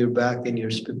up, then you're back in your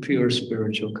pure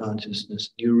spiritual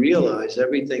consciousness. You realize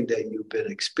everything that you've been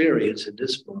experiencing in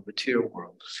this material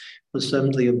world was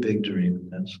simply a big dream.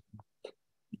 That's all.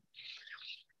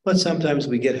 But sometimes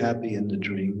we get happy in the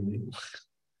dream.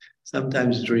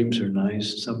 Sometimes dreams are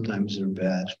nice, sometimes they're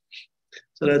bad.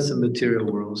 So that's the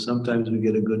material world. Sometimes we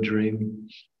get a good dream,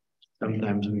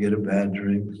 sometimes we get a bad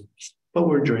dream, but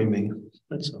we're dreaming,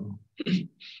 that's all.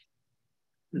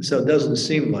 And so it doesn't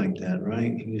seem like that,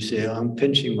 right? You say, oh, I'm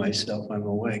pinching myself, I'm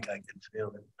awake, I can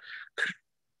feel it.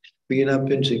 But you're not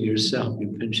pinching yourself,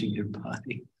 you're pinching your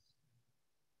body.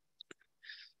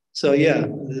 So yeah,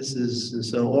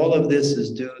 so all of this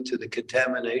is due to the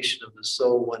contamination of the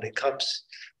soul when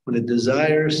it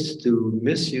desires to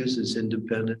misuse its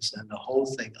independence, and the whole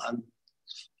thing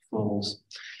unfolds.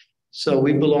 So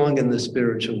we belong in the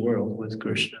spiritual world with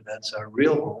Krishna. That's our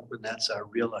real home, and that's our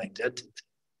real identity.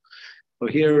 We're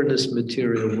here in this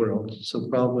material world. So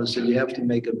Prabhupada said you have to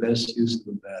make the best use of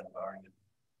the bad bargain.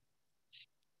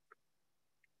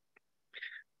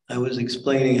 I was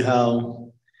explaining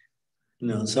how,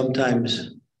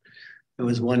 sometimes there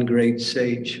was one great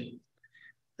sage,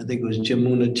 I think it was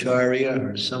Jamunacharya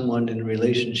or someone in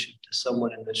relationship to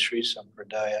someone in the Sri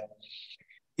Sampradaya.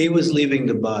 He was leaving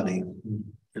the body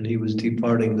and he was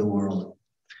departing the world.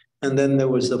 And then there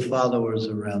was the followers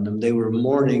around him. They were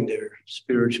mourning their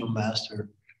spiritual master's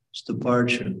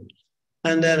departure.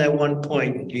 And then at one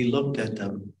point, he looked at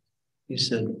them. He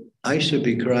said, I should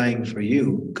be crying for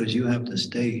you because you have to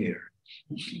stay here.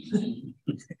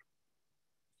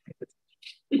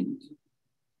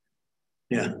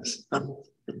 Yes. I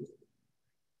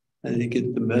think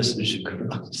get the message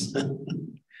across.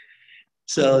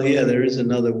 So yeah, there is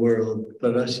another world.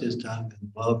 Parashyastanga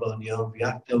bhavanya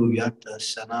vyakta vyakta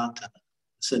sanatana.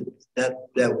 So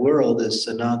that world is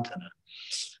sanatana.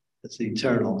 It's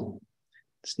eternal.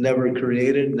 It's never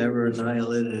created, never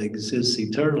annihilated. It exists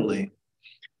eternally.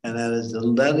 And that is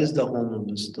the home of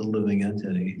the living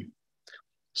entity.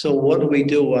 So what do we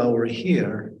do while we're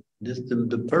here?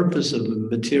 The purpose of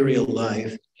material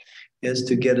life is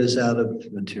to get us out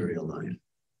of material life.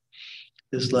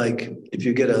 It's like if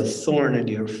you get a thorn in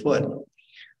your foot,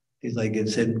 it's like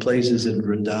it's in places in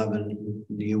Vrindavan,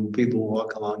 people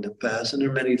walk along the path and there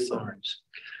are many thorns.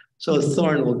 So a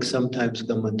thorn will sometimes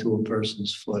come into a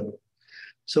person's foot.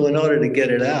 So in order to get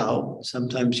it out,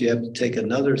 sometimes you have to take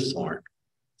another thorn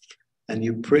and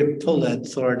you pull that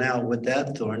thorn out with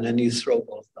that thorn, and you throw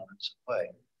both thorns away.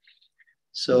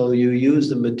 So you use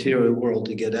the material world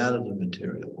to get out of the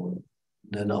material world.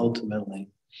 And then ultimately,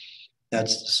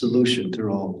 that's the solution to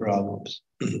all problems.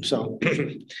 So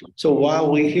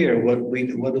while we're here, what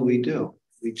do we do?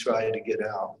 We try to get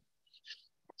out.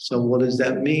 So what does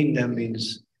that mean? That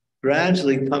means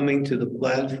gradually coming to the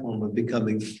platform of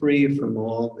becoming free from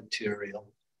all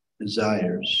material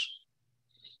desires.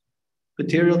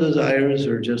 Material desires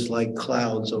are just like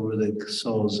clouds over the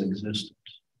soul's existence.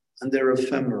 And they're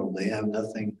ephemeral. They have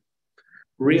nothing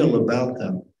real about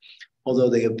them, although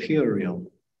they appear real.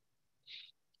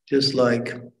 Just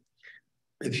like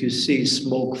if you see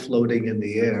smoke floating in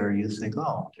the air, you think,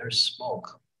 oh, there's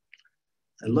smoke.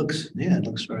 It looks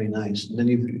very nice. And then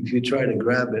if you try to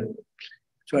grab it,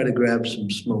 try to grab some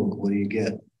smoke, what do you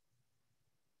get?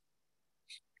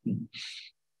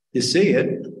 You see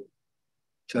it.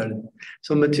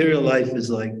 So material life is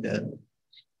like that.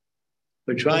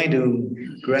 We're trying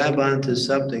to grab onto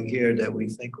something here that we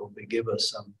think will give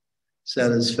us some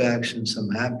satisfaction, some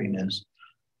happiness,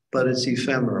 but it's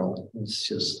ephemeral. It's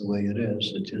just the way it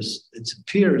is. It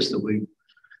appears the way.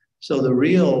 So the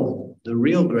real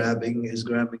grabbing is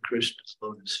grabbing Krishna's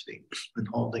lotus feet and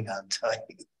holding on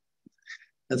tight.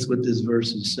 That's what this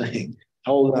verse is saying.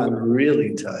 Hold on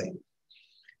really tight,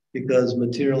 because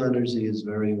material energy is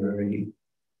very, very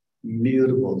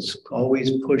mutable. It's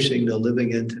always pushing the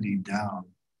living entity down.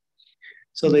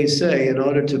 So they say in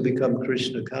order to become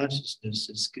Krishna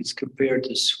consciousness, it's compared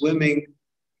to swimming.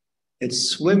 It's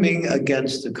swimming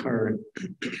against the current.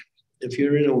 If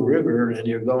you're in a river and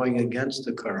you're going against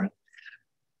the current,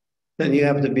 then you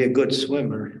have to be a good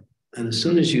swimmer. And as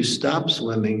soon as you stop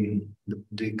swimming,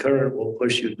 the current will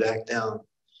push you back down.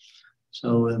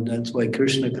 So and that's why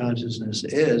Krishna consciousness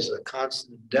is a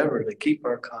constant endeavor to keep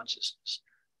our consciousness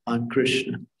on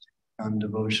Krishna, on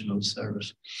devotional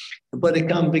service. But it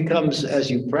becomes, as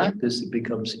you practice, it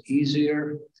becomes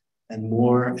easier and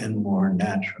more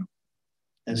natural.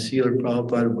 As Srila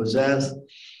Prabhupada was asked,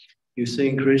 you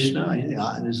seeing Krishna?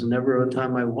 Yeah, there's never a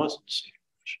time I wasn't seeing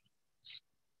Krishna.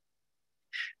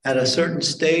 At a certain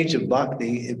stage of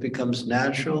bhakti, it becomes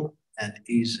natural and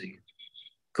easy.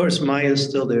 Of course, Maya is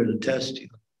still there to test you,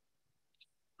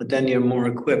 but then you're more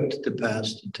equipped to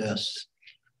pass the tests.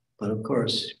 But of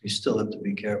course, you still have to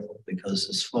be careful because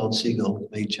this false ego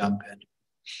may jump in.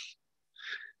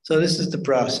 So this is the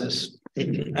process.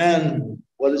 And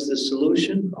what is the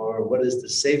solution, or what is the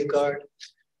safeguard?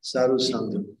 Sadhu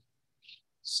Sangha,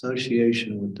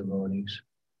 association with devotees.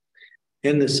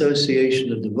 In the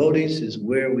association of devotees is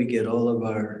where we get all of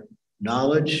our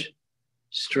knowledge,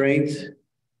 strength,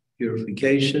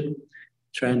 purification,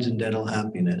 transcendental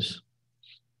happiness.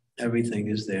 Everything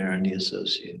is there in the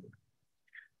association.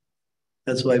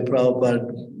 That's why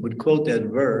Prabhupada would quote that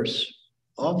verse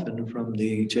often from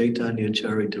the Chaitanya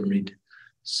Charitamrita.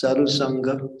 Sadhu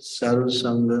Sangha,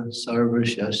 Sarva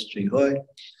Shastri Hoy,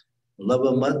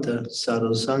 Lavamata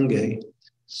Sadhu Sangha,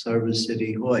 Sarva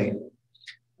Siddhi Hoy.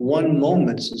 One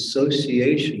moment's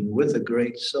association with a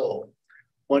great soul,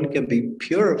 one can be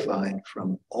purified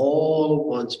from all of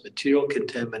one's material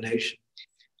contamination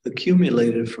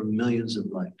accumulated from millions of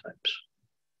lifetimes.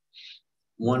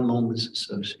 One moment's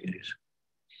association.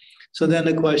 So then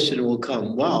the question will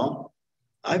come, well,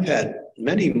 I've had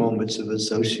many moments of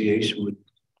association with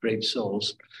great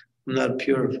souls. I'm not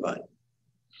purified.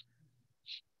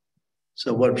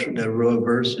 So what, that raw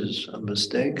verse is a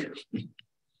mistake?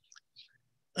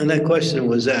 And that question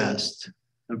was asked,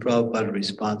 and Prabhupada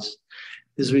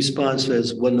his response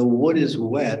was, when the wood is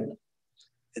wet,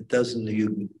 it doesn't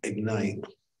ignite.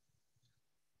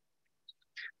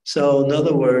 So in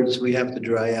other words, we have to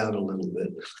dry out a little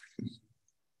bit.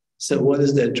 So what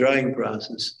is that drying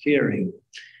process? Hearing.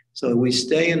 So we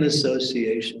stay in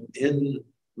association in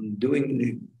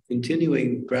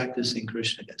continuing practicing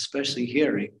Krishna, especially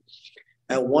hearing.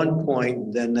 At one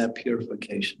point, then that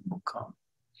purification will come.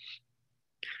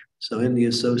 So in the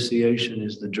association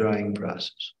is the drying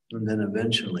process. And then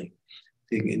eventually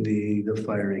the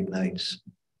fire ignites.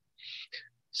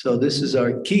 So this is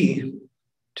our key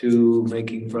to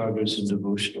making progress in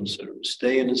devotional service.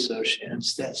 Stay in association,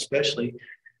 especially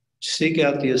seek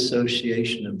out the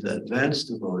association of the advanced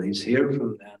devotees, hear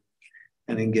from them,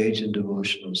 and engage in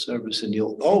devotional service. And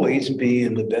you'll always be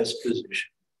in the best position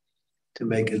to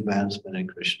make advancement in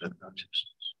Krishna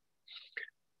consciousness.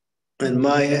 And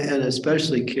Maya, and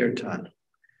especially Kirtan,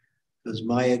 because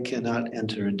Maya cannot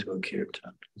enter into a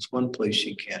Kirtan. It's one place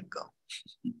she can't go.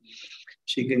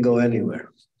 She can go anywhere,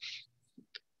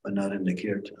 but not into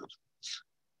Kirtan.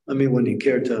 I mean, when the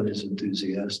Kirtan is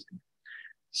enthusiastic.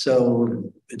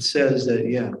 So it says that,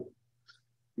 yeah,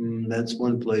 that's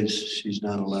one place she's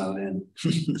not allowed in.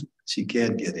 She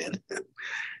can't get in.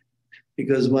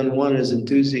 Because when one is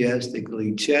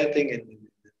enthusiastically chanting in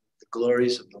the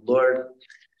glories of the Lord,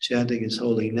 chanting his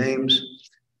holy names,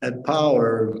 that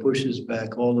power pushes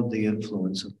back all of the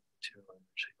influence of material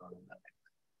energy.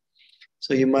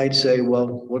 So you might say, well,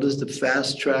 what is the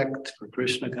fast track for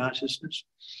Krishna consciousness?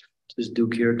 Just do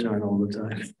kirtan all the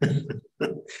time.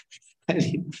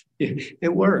 And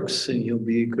it works, and you'll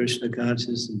be Krishna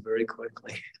conscious and very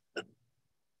quickly.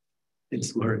 It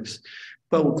works.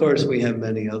 But of course, we have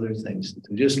many other things to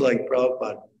do. Just like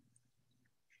Prabhupada.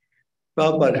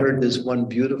 Prabhupada heard this one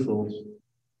beautiful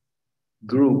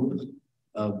group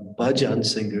of bhajan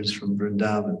singers from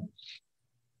Vrindavan.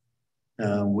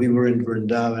 We were in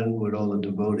Vrindavan with all the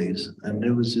devotees, and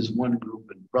there was this one group,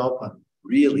 and Prabhupada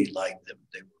really liked them.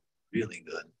 They were really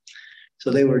good. So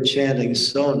they were chanting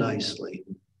so nicely,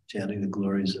 chanting the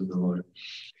glories of the Lord.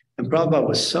 And Prabhupada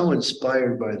was so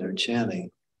inspired by their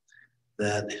chanting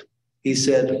that he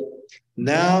said,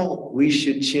 now we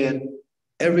should chant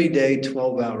every day,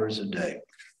 12 hours a day.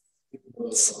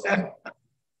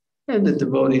 And the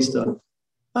devotees thought,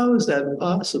 how is that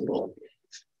possible?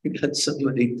 We got so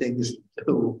many things to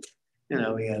do. You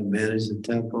know, we have to manage the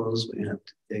temples, we have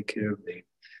to take care of the,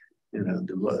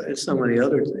 and so many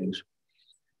other things.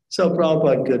 So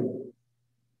Prabhupada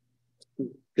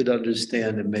could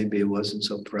understand that maybe it wasn't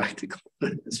so practical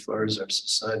as far as our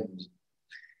society was.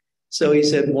 So he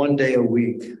said 1 day a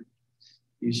week,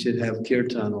 you should have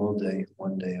kirtan all day,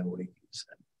 1 day a week, he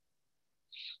said.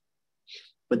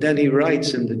 But then he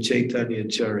writes in the Chaitanya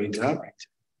Charitamrita,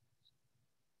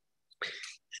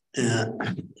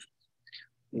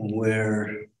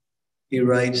 where he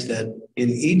writes that in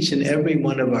each and every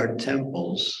one of our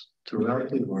temples throughout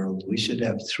the world, we should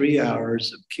have 3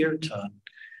 hours of kirtan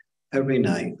every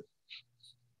night.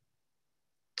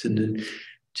 To the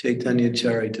Chaitanya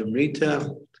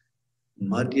Charitamrita,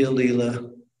 Madhya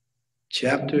Lila,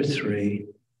 chapter 3,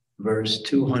 verse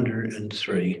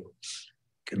 203. You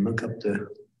can look up the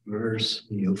verse,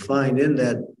 and you'll find in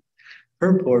that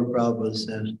purport, Prabhupada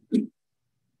says,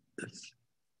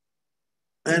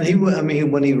 and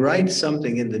when he writes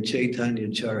something in the Chaitanya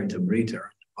Charitamrita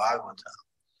or Bhagavatam,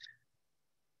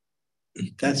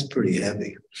 that's pretty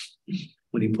heavy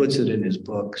when he puts it in his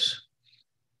books.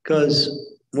 Because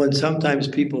when sometimes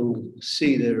people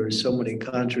see there are so many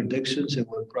contradictions in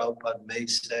what Prabhupada may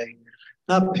say,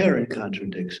 not apparent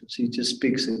contradictions, he just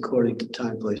speaks according to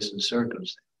time, place, and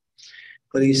circumstance.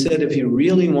 But he said, if you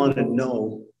really want to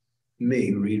know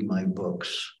me, read my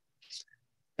books.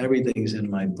 Everything's in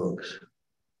my books.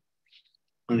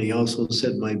 And he also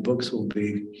said, my books will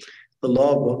be the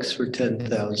law books for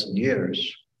 10,000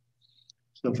 years.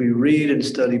 So if we read and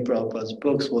study Prabhupada's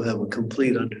books, we'll have a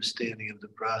complete understanding of the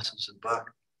process of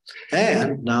bhakti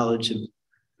and knowledge of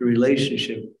the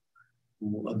relationship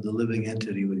of the living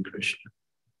entity with Krishna.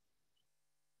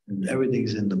 And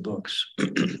everything's in the books.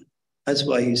 That's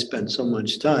why he spent so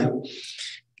much time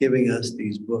giving us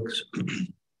these books.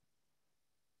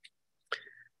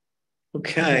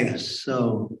 Okay,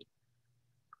 so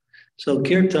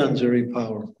kirtan's very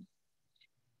powerful.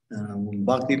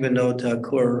 Bhakti Vinod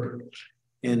Thakur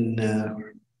in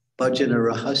Bhajana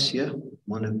Rahasya,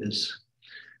 one of his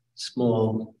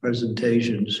small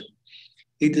presentations,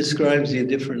 he describes the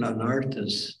different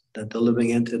anarthas that the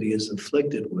living entity is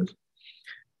afflicted with.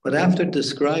 But after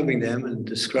describing them and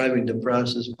describing the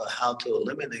process of how to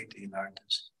eliminate the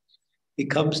anarthas, he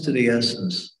comes to the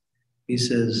essence. He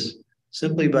says,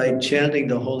 simply by chanting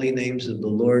the holy names of the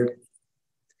Lord,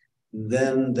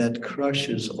 then that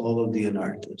crushes all of the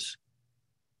anarthas.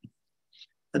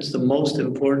 That's the most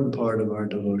important part of our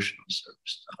devotional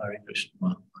service, the Hare Krishna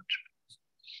Maha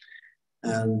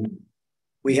Mantra. And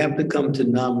we have to come to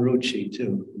Nam Ruchi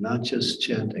too, not just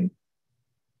chanting.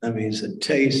 That means a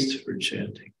taste for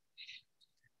chanting.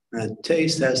 That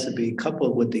taste has to be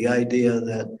coupled with the idea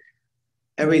that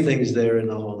everything's there in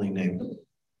the holy name.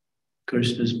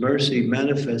 Krishna's mercy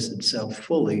manifests itself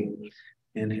fully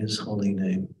in his holy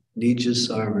name. Nija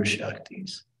Sarva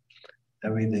Shaktis.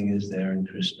 Everything is there in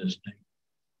Krishna's name.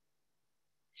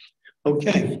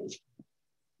 Okay.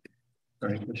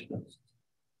 Hare Krishna.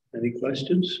 Any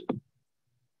questions?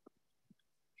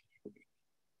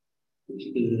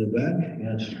 In the back?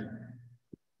 Yes.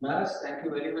 Maharaj, thank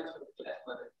you very much for the class.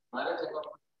 Maharaj,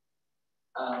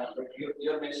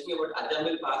 you're mentioning about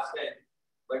Ajamil pastime,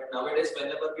 but nowadays,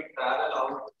 whenever we travel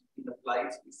out in the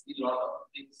flights, we see a lot of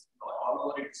things all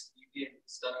over it's TV and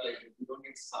stuff like that. We don't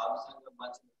get sounds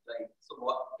much in the flight. So,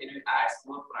 what can you add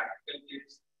more practical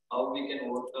tips how we can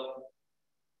overcome?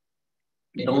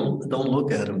 Don't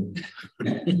look at him.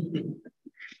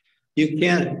 You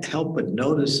can't help but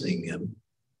noticing him,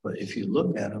 but if you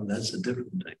look at him, that's a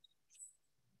different thing.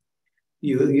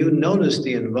 You notice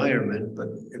the environment, but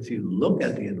if you look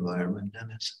at the environment,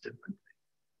 then it's a different thing.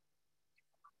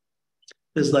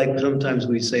 It's like sometimes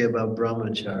we say about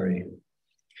brahmachari.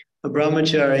 A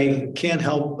brahmachari can't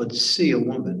help but see a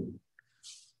woman,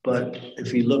 but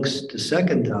if he looks the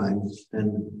second time,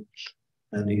 then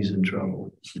he's in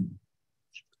trouble.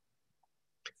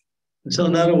 And so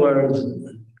in other words,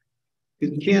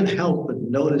 you can't help but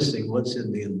noticing what's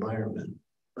in the environment.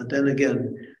 But then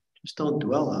again, just don't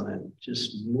dwell on it.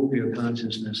 Just move your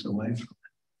consciousness away from it.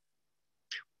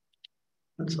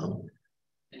 That's all.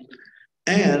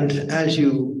 And as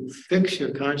you fix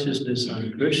your consciousness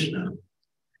on Krishna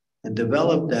and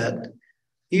develop that,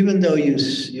 even though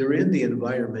you're in the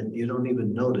environment, you don't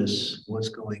even notice what's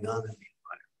going on in the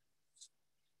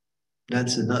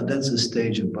environment. That's a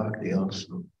stage of bhakti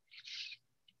also.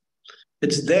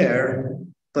 It's there,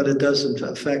 but it doesn't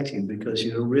affect you because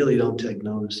you really don't take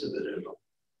notice of it at all.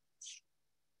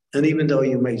 And even though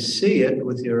you may see it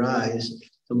with your eyes,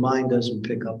 the mind doesn't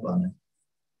pick up on it.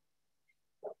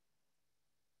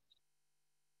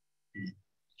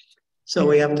 So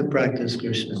we have to practice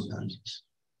Krishna consciousness.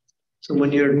 So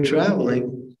when you're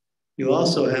traveling, you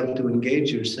also have to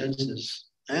engage your senses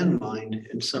and mind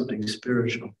in something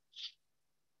spiritual.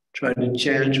 Try to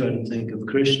chant, try to think of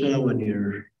Krishna when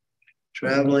you're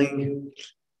traveling.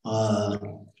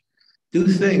 Do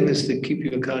things that keep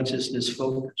your consciousness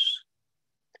focused.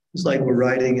 It's like we're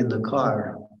riding in the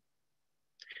car.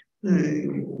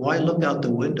 Why look out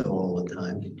the window all the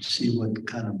time and see what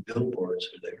kind of billboards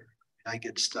are there? I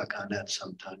get stuck on that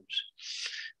sometimes.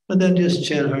 But then just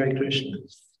chant Hare Krishna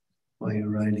while you're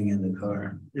riding in the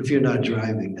car. If you're not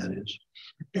driving, that is.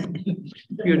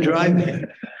 If you're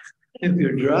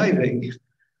driving,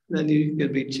 then you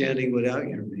can be chanting without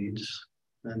your beads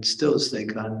and still stay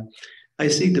calm. I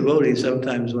see devotees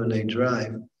sometimes when they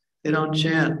drive, they don't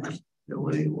chant.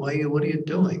 What are you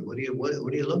doing? What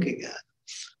are you looking at?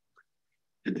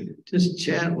 Just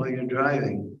chant while you're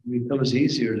driving. It becomes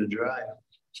easier to drive.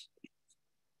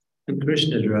 And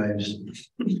Krishna drives.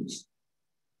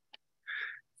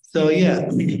 So yeah,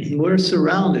 we're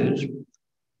surrounded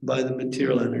by the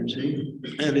material energy,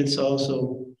 and it's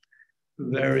also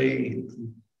very,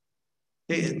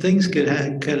 things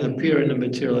can appear in the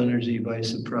material energy by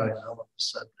surprise all of a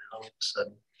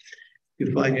sudden.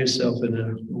 You find yourself in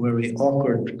a very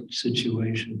awkward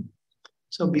situation.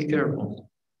 So be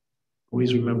careful.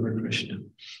 Always remember Krishna.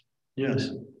 Yes.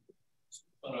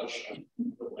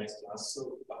 Nice class.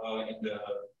 So in the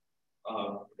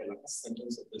last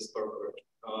sentence of this purport,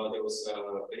 there was a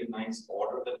very nice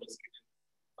order that was given,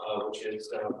 which is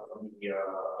from the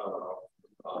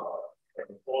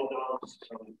fall down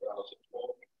from the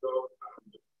fall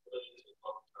and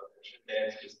there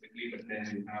specifically, but then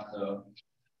you have the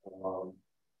mind.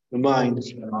 The mind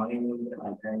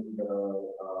and then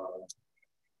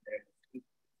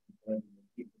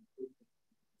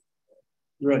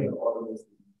right.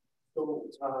 So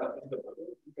in the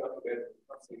Bhagavad Gita,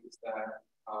 says that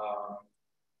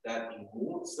that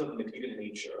modes of material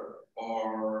nature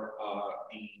are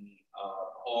the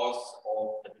cause of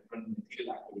the different material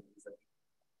activities.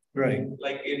 Right.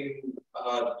 Like in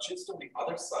just on the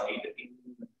other side, in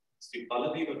Sri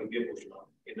Baladeva Vidyabhushan,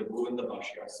 in the Govinda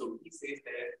Bhashya, so he says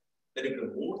that if the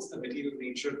modes of material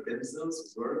nature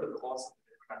themselves were the cause of the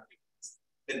different activities,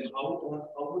 then how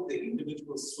would the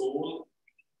individual soul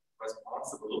be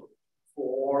responsible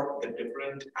for the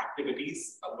different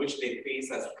activities which they face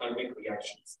as karmic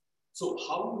reactions? So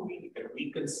how do we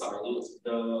reconcile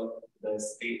the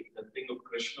thing of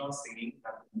Krishna saying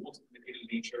that most material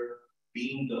nature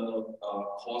being the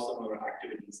cause of our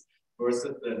activities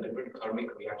versus the different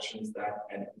karmic reactions that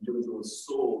an individual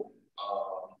soul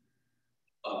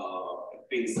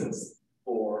faces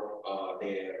for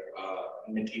their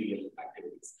material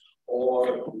activities? Or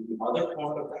the other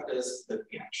part of that is the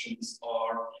reactions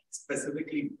are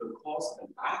specifically because of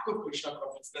the lack of Krishna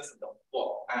consciousness in the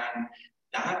fall, and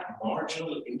that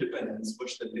marginal independence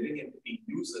which the living entity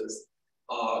uses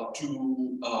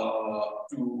to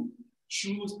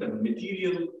choose the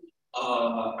material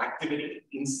activity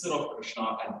instead of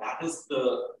Krishna, and that is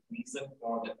the reason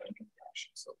for the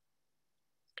reaction. So,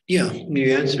 yeah,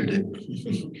 you answered it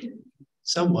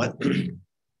somewhat.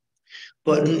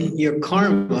 But your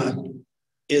karma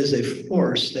is a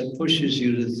force that pushes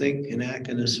you to think and act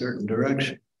in a certain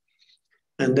direction.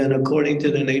 And then according to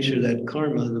the nature of that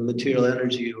karma, the material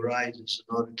energy arises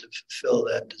in order to fulfill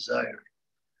that desire.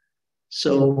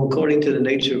 So according to the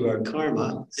nature of our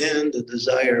karma and the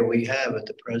desire we have at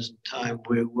the present time,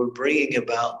 we're bringing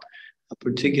about a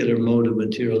particular mode of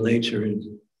material nature.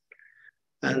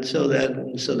 And so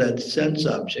that sense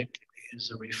object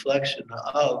is a reflection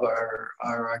of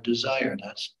our desire.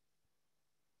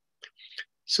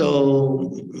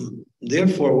 So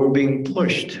therefore we're being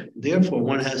pushed. Therefore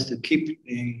one has to keep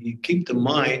the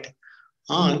mind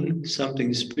on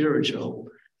something spiritual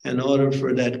in order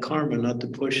for that karma not to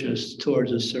push us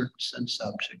towards a certain sense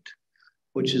object,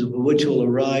 which will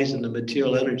arise in the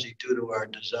material energy due to our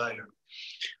desire.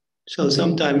 So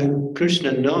sometimes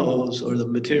Krishna knows, or the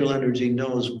material energy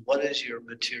knows, what is your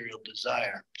material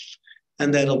desire,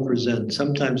 and that'll present.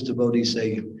 Sometimes devotees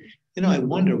say, I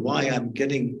wonder why I'm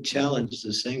getting challenged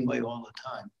the same way all the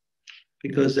time,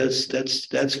 because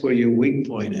that's where your weak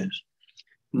point is.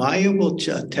 Maya will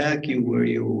attack you where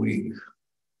you're weak.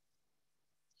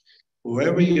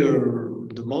 Wherever you're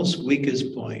the most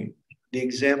weakest point, the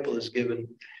example is given,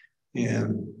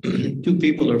 two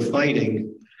people are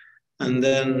fighting, and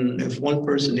then if one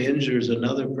person injures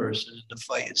another person, and the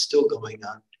fight is still going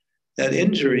on, that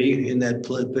injury in that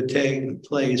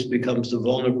place becomes the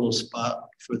vulnerable spot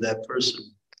for that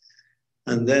person.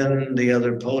 And then the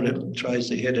other opponent tries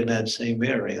to hit in that same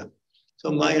area.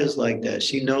 So Maya's like that.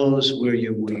 She knows where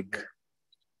you're weak,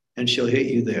 and she'll hit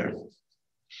you there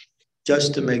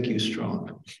just to make you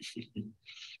strong.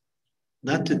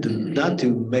 Not to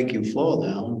make you fall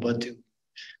down, but to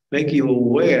make you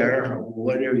aware of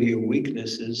whatever your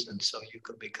weakness is, and so you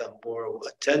can become more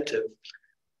attentive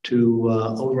to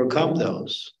overcome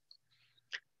those.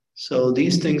 So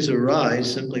these things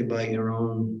arise simply by your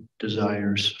own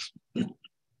desires.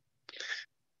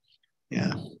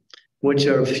 Yeah, which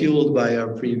are fueled by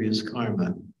our previous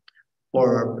karma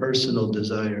or our personal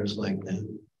desires like that.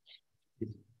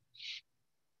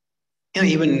 And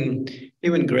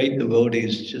even great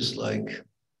devotees, just like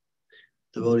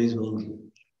devotees will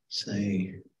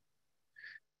say,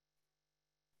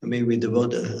 maybe a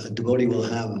devotee will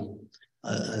have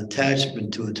an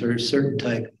attachment to a certain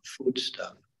type of food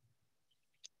stuff.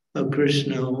 But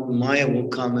Krishna, Maya will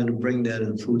come and bring that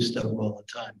in food stuff all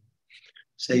the time.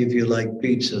 Say if you like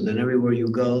pizza, then everywhere you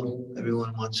go,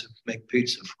 everyone wants to make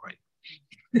pizza for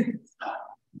you.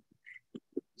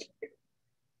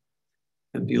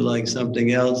 If you like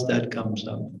something else, that comes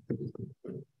up.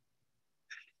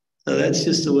 So that's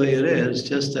just the way it is,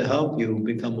 just to help you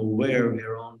become aware of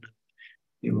your own,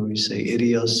 we say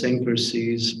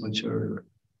idiosyncrasies, which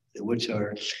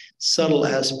are subtle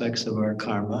aspects of our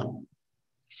karma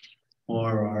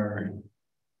or our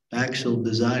actual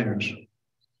desires.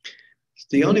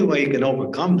 The only way you can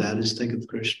overcome that is think of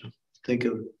Krishna. Think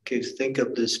of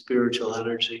the spiritual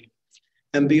energy,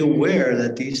 and be aware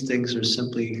that these things are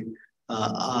simply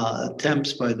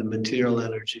attempts by the material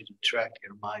energy to track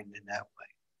your mind in that way.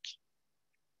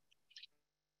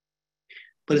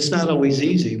 But it's not always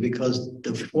easy, because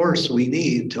the force we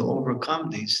need to overcome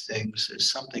these things is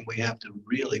something we have to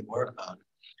really work on.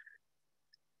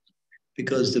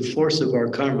 Because the force of our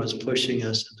karma is pushing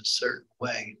us in a certain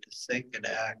way to think and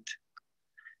act.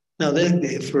 Now, then,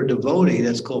 for a devotee,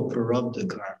 that's called prarabdha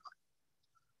karma.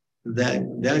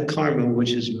 That karma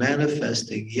which is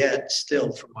manifesting yet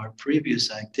still from our previous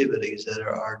activities that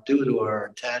are due to our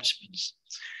attachments.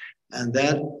 And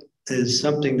that is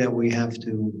something that we have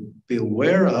to be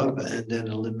aware of and then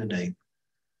eliminate.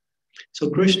 So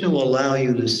Krishna will allow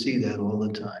you to see that all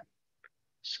the time,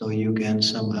 so you can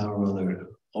somehow or other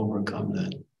overcome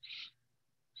that.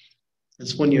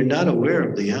 It's when you're not aware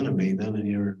of the enemy, then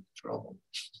you're in trouble.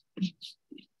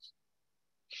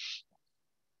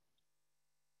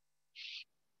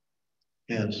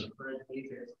 Yes.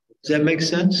 Does that make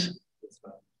sense?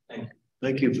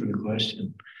 Thank you for the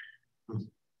question.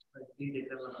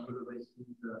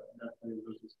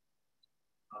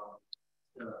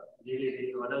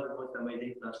 Really, one of the most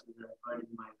amazing classes I've heard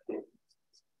in my life.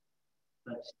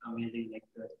 Such amazing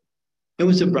lectures. It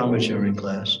was a brahmachari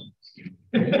class.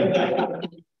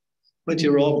 But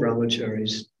you're all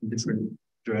brahmacharis, different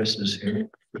dresses here.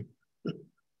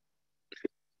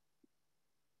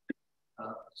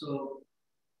 So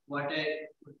what I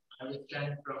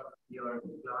understand from your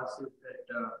class is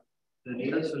that the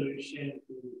real solution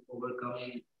to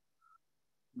overcoming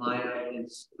Maya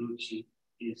is ruchi,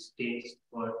 is taste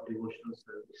for devotional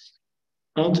service.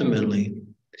 Ultimately,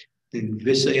 the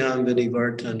Visayam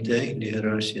Vinivartante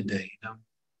Niharasya.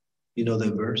 You know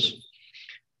that verse?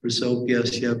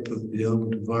 Prasopyasya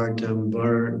Vartam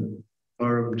Varam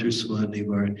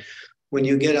Druswanivar. When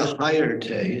you get a higher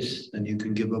taste, then you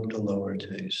can give up the lower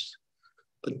taste.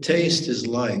 But taste is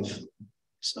life.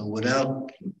 So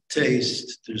without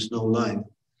taste, there's no life.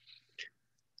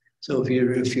 So if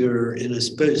you're in a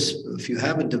space, if you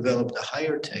haven't developed a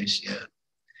higher taste yet,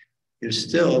 you're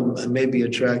still maybe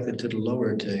attracted to the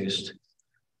lower taste.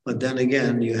 But then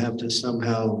again, you have to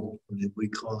somehow, we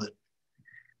call it,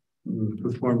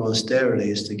 perform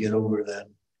austerities to get over that,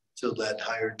 till that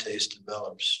higher taste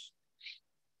develops.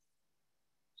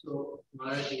 So,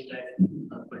 Maharaja, is that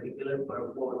a particular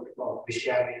purport of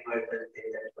Vishyamini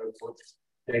that purpose?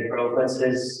 Like Prabhupada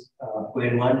says,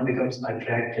 when one becomes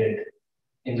attracted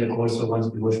in the course of one's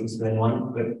devotions, when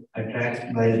one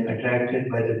attracted by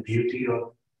the beauty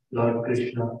of Lord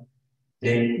Krishna,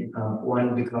 then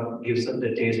one gives up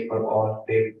the taste for all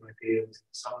favorite materials,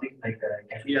 something like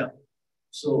that. Yeah.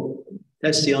 So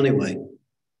that's the only way.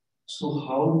 So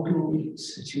how to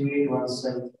situate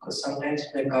oneself? Because sometimes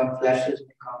there come flashes of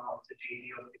the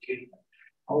deity of the king.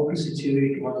 How to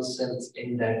situate oneself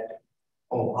in that,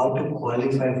 or how to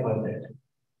qualify for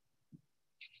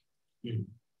that?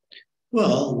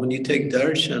 Well, when you take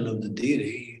darshan of the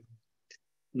deity,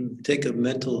 you take a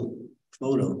mental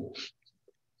photo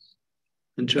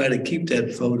and try to keep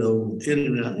that photo in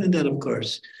and out. And then, of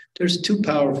course, there's two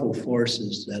powerful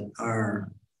forces that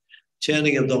are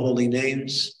chanting of the holy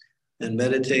names and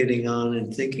meditating on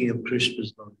and thinking of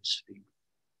Krishna's lotus feet.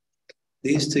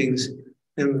 These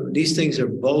things are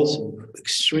both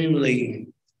extremely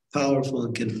powerful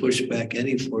and can push back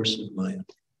any force of Maya.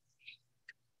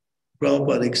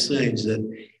 Prabhupada explains that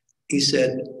he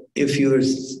said, if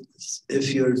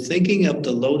you're thinking of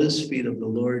the lotus feet of the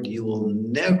Lord, you will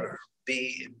never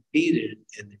be impeded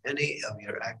in any of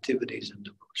your activities and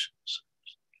devotions.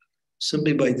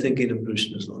 Simply by thinking of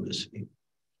Krishna's lotus feet.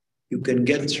 You can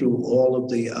get through all of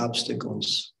the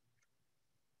obstacles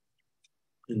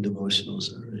in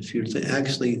devotionals. If you're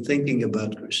actually thinking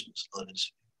about Krishna's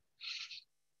lotus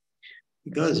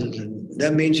feet. Because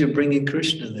that means you're bringing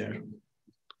Krishna there.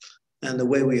 And the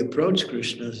way we approach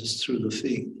Krishna is through the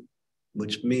feet,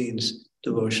 which means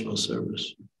devotional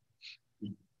service.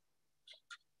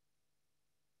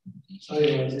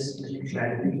 Sorry, just a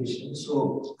clarification.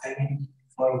 So, I mean,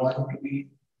 for one to be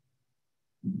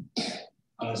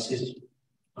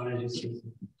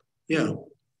yeah.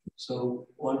 So,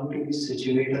 one to be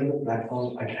situated on the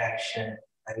platform of attraction.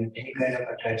 I mean, any kind of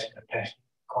attraction,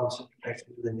 constant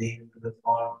attraction to the name, to the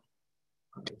form,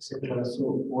 etc. So,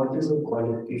 what is the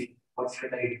qualification? What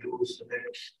should I do so that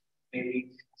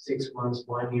maybe 6 months,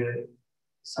 1 year,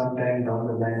 sometime down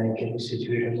the line, I can be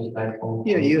situated on the platform?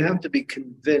 Yeah, you have to be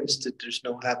convinced that there's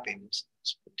no happiness in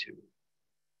this material.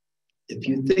 If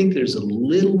you think there's a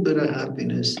little bit of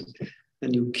happiness,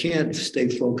 then you can't stay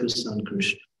focused on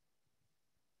Krishna.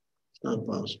 It's not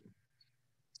possible.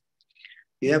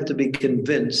 You have to be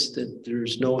convinced that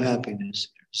there's no happiness,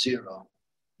 zero.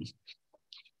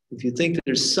 If you think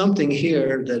there's something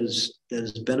here that is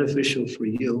beneficial for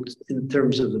you in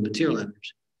terms of the material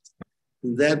energy,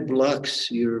 that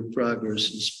blocks your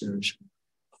progress in spiritual.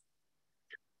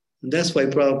 And that's why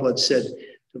Prabhupada said,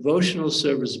 devotional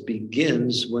service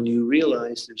begins when you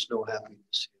realize there's no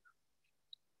happiness here.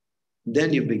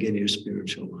 Then you begin your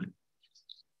spiritual life.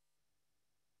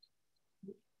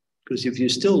 Because if you're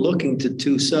still looking to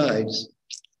two sides,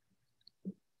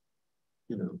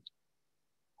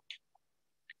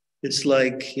 it's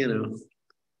like,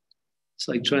 it's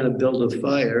like trying to build a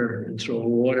fire and throw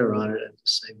water on it at the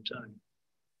same time.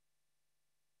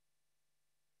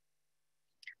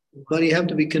 But you have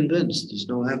to be convinced there's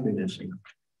no happiness here.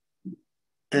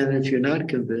 And if you're not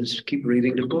convinced, keep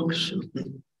reading the books.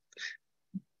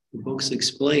 The books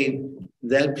explain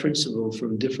that principle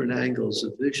from different angles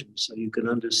of vision, so you can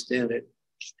understand it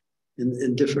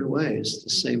in different ways, the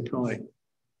same point.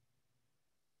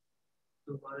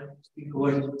 So, speak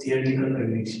about theoretical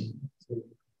conviction. So,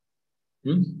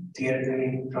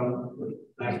 Theoretically, from the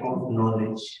platform of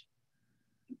knowledge.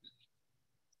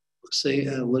 Say,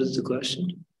 what is the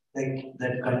question? Like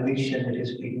that conviction that you're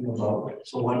speaking about.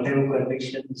 So one type of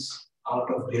conviction is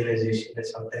out of realization that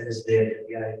sometimes is there.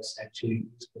 Yeah, it's actually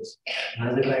useless.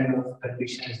 Another kind of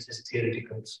conviction is just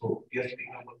theoretical. So you're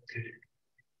speaking about theoretical.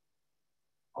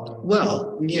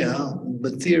 Well, yeah,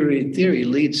 but theory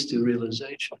leads to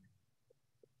realization.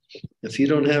 If you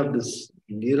don't have this,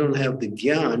 you don't have the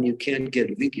gyan, you can't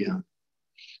get vigyan.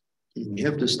 You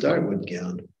have to start with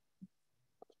gyan.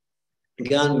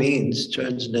 Gyan means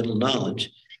transcendental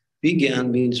knowledge.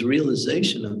 Vigyan means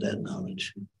realization of that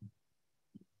knowledge.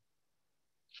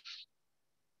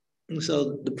 And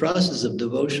so the process of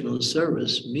devotional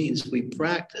service means we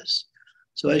practice.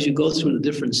 So as you go through the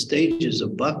different stages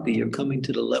of bhakti, you're coming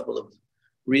to the level of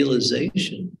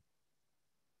realization.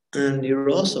 And you're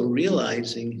also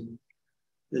realizing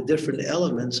the different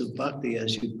elements of bhakti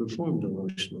as you perform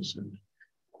devotional service.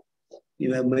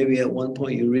 You have maybe at one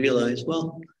point you realize,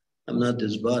 well, I'm not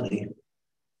this body.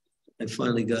 I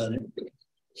finally got it.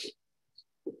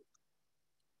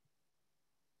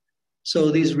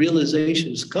 So these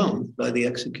realizations come by the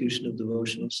execution of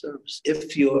devotional service,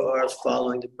 if you are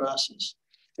following the process.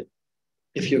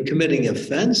 If you're committing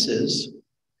offenses,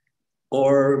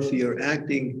 or if you're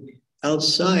acting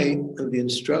outside of the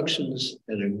instructions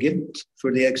that are given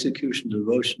for the execution of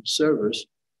devotional service,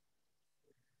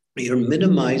 you're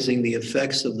minimizing the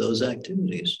effects of those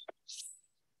activities.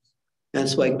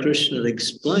 That's why Krishna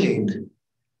explained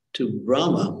to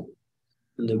Brahma,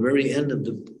 in the very end of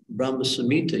the Brahma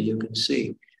Samhita, you can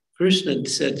see, Krishna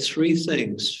said three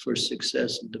things for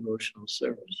success in devotional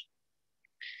service.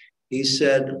 He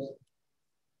said,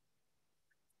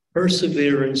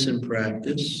 perseverance in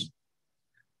practice,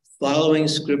 following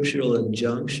scriptural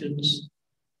injunctions,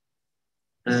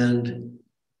 and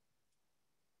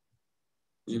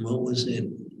what was it?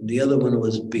 The other one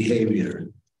was behavior.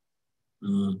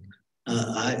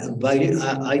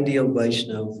 Ideal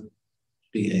Vaishnava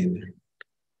behavior.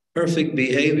 Perfect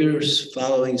behaviors,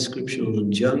 following scriptural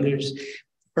injunctions,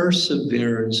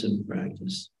 perseverance in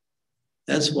practice.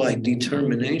 That's why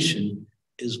determination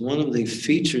is one of the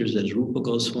features that Rupa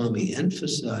Goswami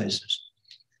emphasizes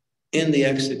in the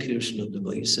execution of the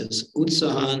Bhakti. He says,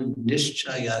 Utsahan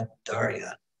Nishchayat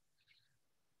Darya.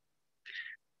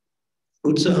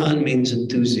 Utsahan means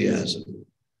enthusiasm.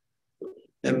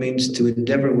 That means to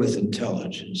endeavor with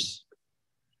intelligence.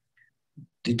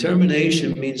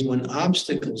 Determination means when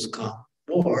obstacles come,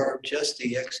 or just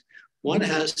one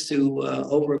has to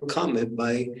overcome it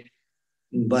by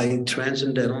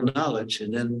transcendental knowledge,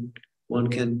 and then one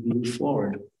can move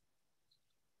forward.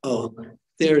 Oh,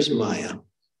 there's Maya.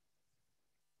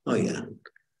 Oh yeah,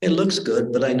 it looks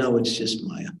good, but I know it's just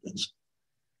Maya.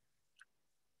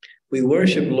 We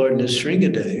worship Lord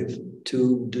Nrsingadev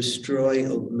to destroy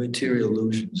material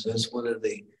illusions. That's one of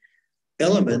the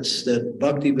elements that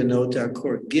Bhakti Vinod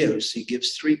Thakur gives. He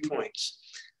gives 3 points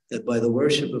that by the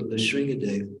worship of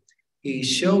Nrsingadev, he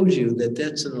shows you that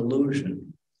that's an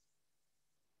illusion.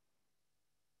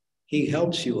 He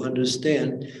helps you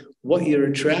understand what you're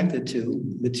attracted to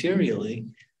materially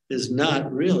is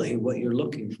not really what you're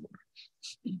looking for.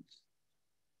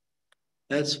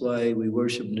 That's why we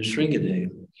worship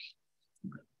Nrsingadev.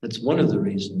 That's one of the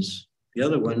reasons. The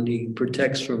other one, he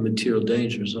protects from material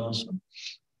dangers also.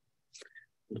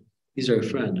 He's our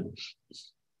friend.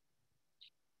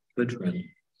 Good friend.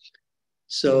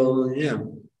 So, yeah.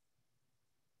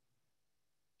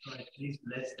 So at least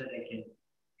less that I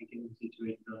can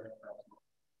situate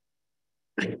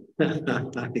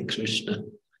Hare Krishna.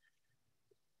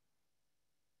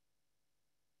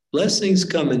 Blessings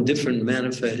come in different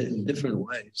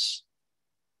ways.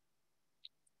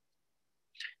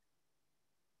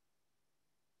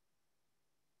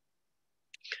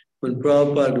 When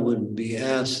Prabhupada would be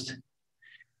asked,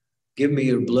 give me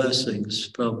your blessings,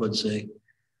 Prabhupada would say,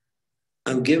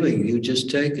 I'm giving you,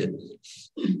 just take it.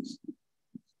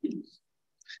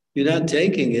 You're not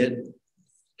taking it.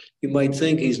 You might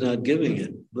think he's not giving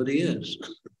it, but he is.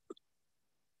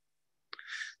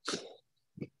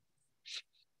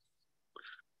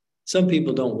 Some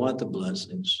people don't want the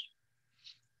blessings.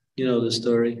 You know the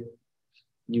story?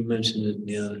 You mentioned it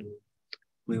the other.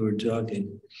 We were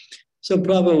talking. So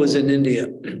Prabhupada was in India,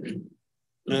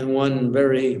 and one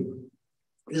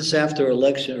just after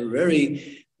election, a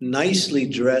very nicely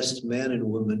dressed man and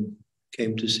woman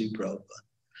came to see Prabhupada.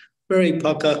 Very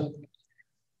paka,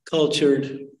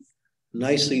 cultured,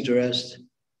 nicely dressed.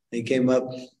 They came up,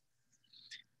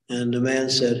 and the man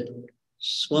said,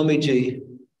 Swamiji,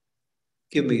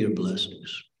 give me your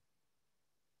blessings.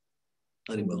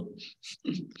 Haribol.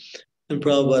 And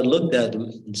Prabhupada looked at him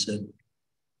and said,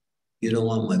 "You don't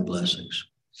want my blessings."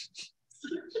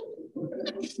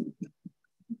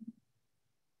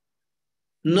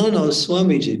 No,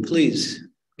 Swamiji, please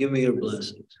give me your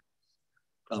blessings.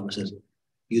 Prabhupada says,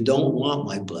 "You don't want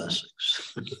my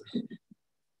blessings."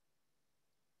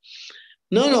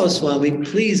 No, Swami,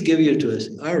 please give your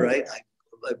blessing. All right,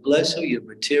 I bless you, your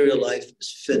material life is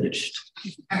finished.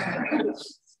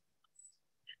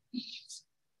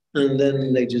 And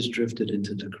then they just drifted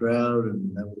into the crowd,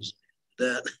 and that was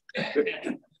that.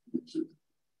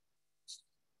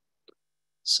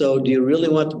 So do you really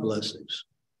want the blessings?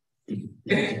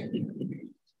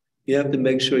 You have to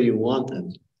make sure you want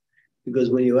them, because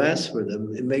when you ask for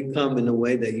them, it may come in a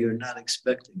way that you're not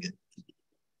expecting it.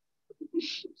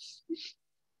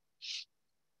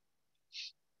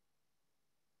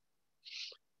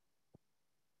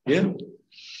 Yeah.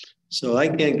 So I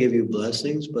can't give you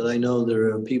blessings, but I know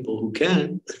there are people who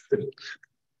can.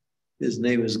 His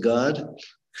name is God,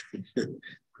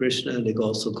 Krishna, and they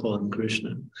also call him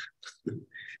Krishna.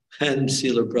 And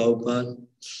Srila Prabhupada,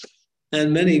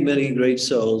 and many, many great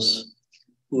souls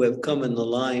who have come in the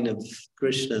line of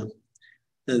Krishna.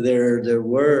 And their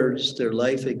words, their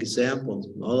life examples,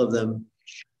 all of them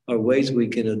are ways we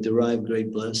can derive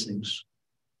great blessings.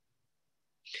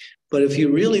 But if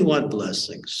you really want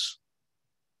blessings,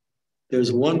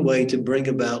 there's one way to bring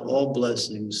about all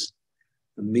blessings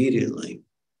immediately.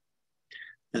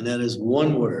 And that is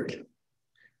one word: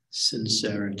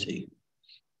 sincerity.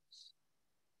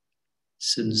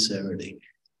 Sincerity.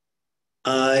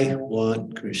 I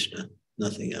want Krishna,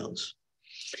 nothing else.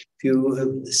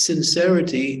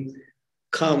 Sincerity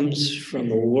comes from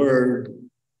a word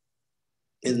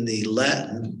in the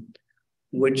Latin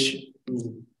which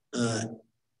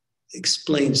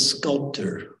explains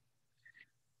sculptor.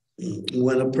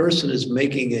 When a person is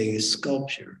making a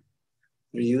sculpture,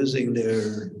 they're using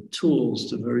their tools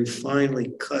to very finely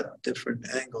cut different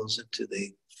angles into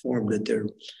the form that they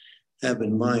have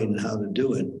in mind how to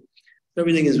do it.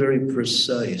 Everything is very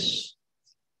precise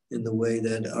in the way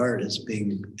that art is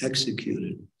being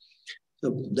executed. So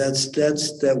that's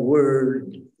that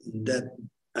word that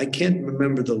I can't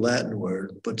remember the Latin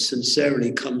word, but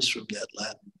sincerity comes from that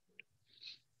Latin.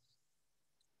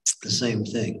 The same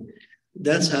thing.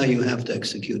 That's how you have to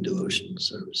execute devotional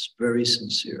service, very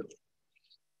sincerely.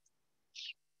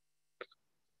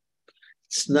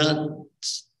 It's not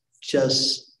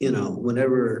just,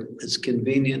 whenever it's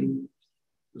convenient.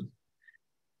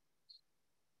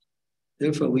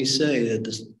 Therefore, we say that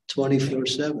it's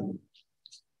 24/7.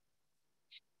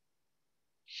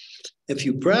 If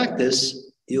you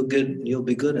practice, you'll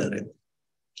be good at it.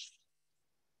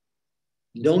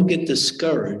 Don't get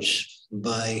discouraged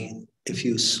by if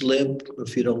you slip, or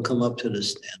if you don't come up to the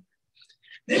standard.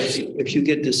 If you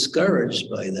get discouraged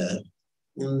by that,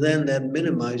 well, then that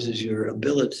minimizes your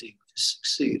ability to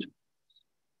succeed.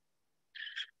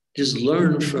 Just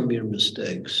learn from your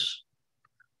mistakes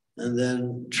and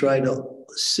then try to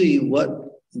see what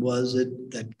was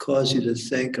it that caused you to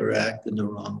think or act in the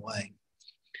wrong way.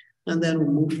 And then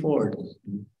move forward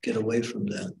and get away from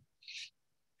that.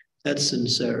 That's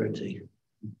sincerity.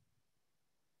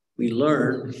 We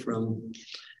learn from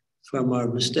our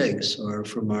mistakes, or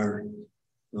from our,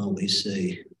 we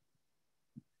say,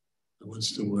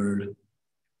 what's the word?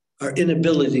 Our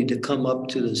inability to come up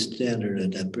to the standard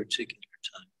at that particular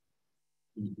time.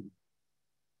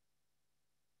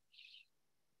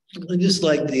 And just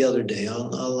like the other day,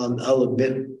 I'll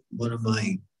admit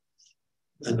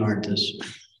an artist.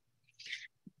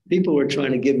 People were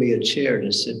trying to give me a chair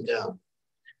to sit down,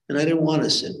 and I didn't want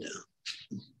to sit down.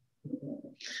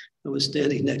 I was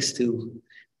standing next to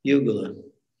Yugala,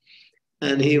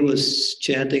 and he was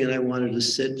chanting, and I wanted to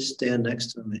stand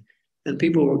next to him. And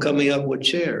people were coming up with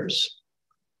chairs.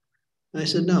 I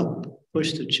said, no,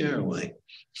 push the chair away.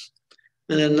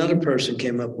 And then another person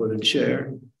came up with a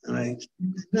chair, and I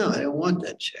don't want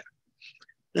that chair.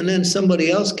 And then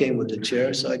somebody else came with the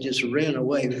chair, so I just ran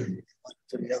away to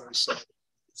the other side.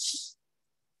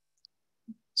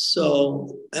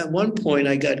 So at one point,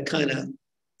 I got kind of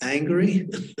angry.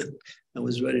 I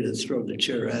was ready to throw the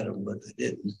chair at him, but I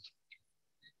didn't.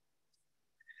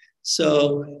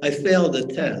 So I failed the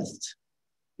test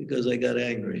because I got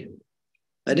angry.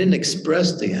 I didn't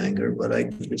express the anger, but I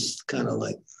just kind of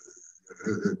like,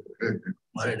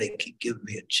 why do they keep giving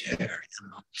me a chair,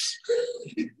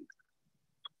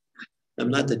 I'm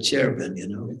not the chairman,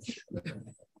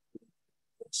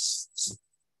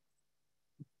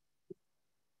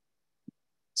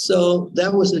 So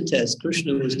that was a test.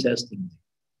 Krishna was testing me.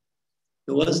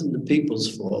 It wasn't the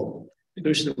people's fault.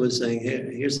 Krishna was saying,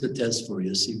 here's the test for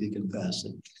you, see if you can pass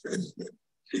it.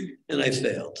 And I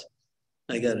failed.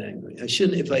 I got angry. I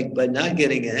shouldn't, by not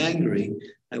getting angry,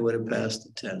 I would have passed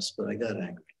the test, but I got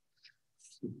angry.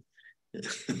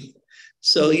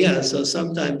 So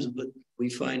sometimes we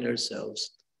find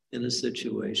ourselves in a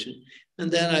situation. And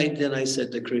then I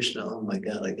said to Krishna, oh my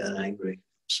God, I got angry.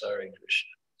 Sorry, Krishna.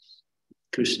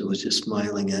 Krishna was just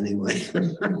smiling anyway.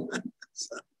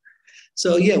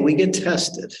 So we get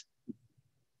tested.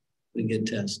 We get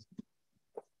tested.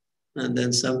 And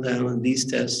then sometimes these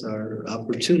tests are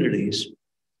opportunities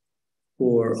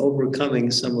for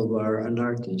overcoming some of our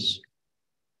anarthas.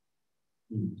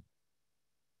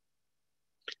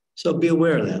 So be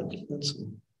aware of that. That's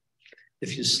all.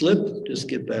 If you slip, just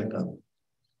get back up.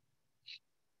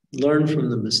 Learn from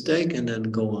the mistake and then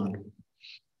go on.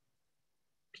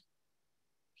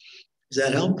 Does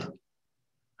that help?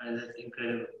 That's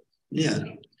incredible. Yeah.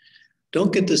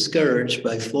 Don't get discouraged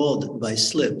by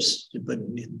slips, but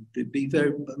be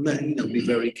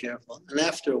very careful. And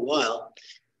after a while,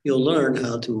 you'll learn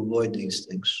how to avoid these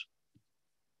things.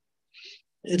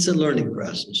 It's a learning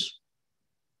process.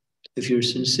 If you're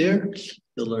sincere,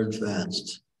 you'll learn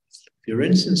fast. If you're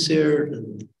insincere,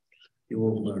 then you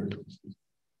won't learn.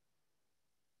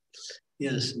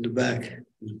 Yes, in the back.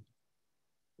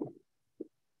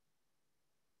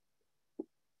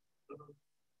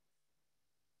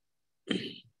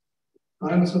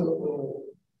 Also,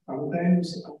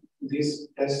 sometimes these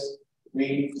tests,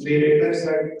 we realize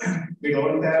that we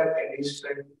don't have any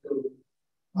strength to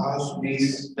pass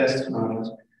these tests knowledge.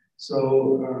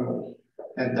 So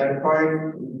at that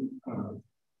point,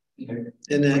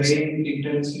 praying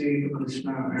intensely to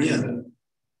Krishna, and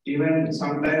even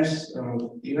sometimes,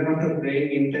 even after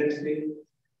praying intensely,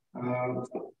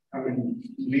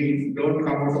 we don't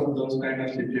come out of those kind of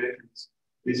situations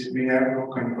which we have no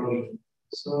control.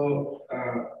 So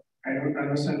I don't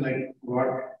understand what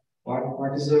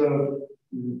is the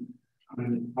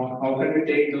how can we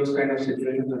take those kind of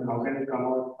situations and how can we come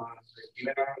out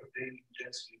even after praying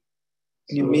intensely?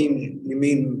 So, You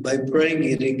mean by praying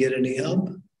you didn't get any help?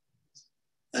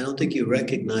 I don't think you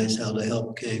recognize how the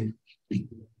help came.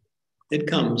 It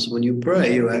comes when you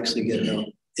pray, you actually get help.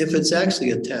 If it's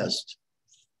actually a test.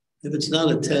 If it's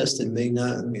not a test, you might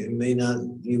not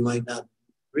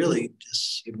really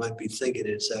you might be thinking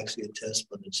it's actually a test,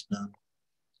 but it's not.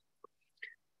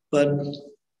 But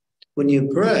when you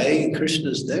pray,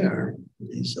 Krishna's there.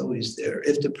 He's always there,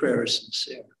 if the prayer is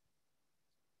sincere.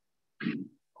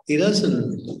 He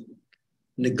doesn't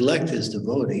neglect his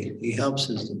devotee. He helps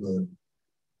his devotee.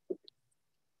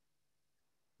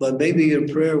 But maybe your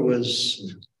prayer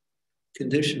was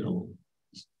conditional.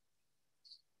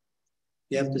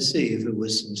 You have to see if it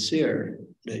was sincere,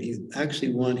 that you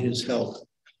actually want his help.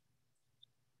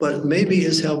 But maybe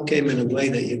his help came in a way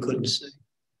that you couldn't see.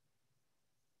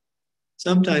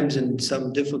 Sometimes in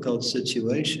some difficult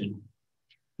situation,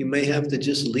 you may have to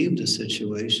just leave the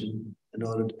situation in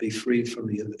order to be free from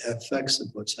the effects of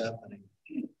what's happening.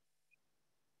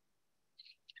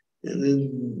 And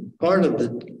then part of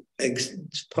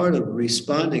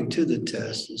responding to the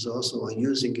test is also on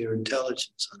using your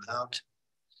intelligence on how to.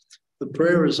 The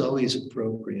prayer is always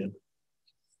appropriate.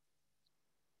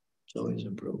 It's always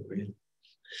appropriate.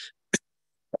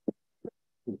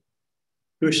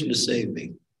 Krishna save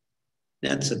me.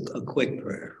 That's a quick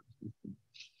prayer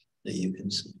that you can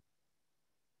say.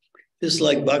 Just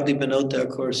like Bhakti Vinod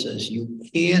Thakur says, you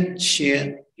can't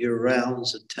chant your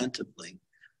rounds attentively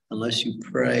unless you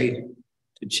pray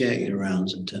to chant your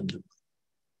rounds attentively.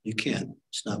 You can't.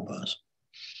 It's not possible.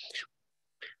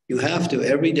 You have to,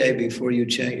 every day before you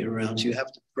chant your rounds, you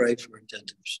have to pray for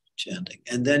attentive chanting.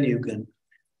 And then you're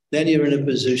in a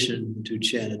position to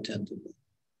chant attentively.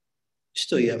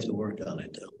 Still, you have to work on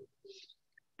it though.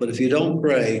 But if you don't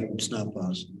pray, it's not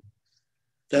possible.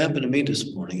 That happened to me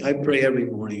this morning. I pray every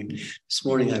morning. This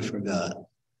morning I forgot.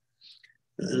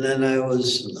 And then I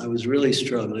was really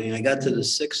struggling. I got to the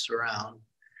 6th round.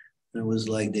 And it was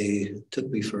like it took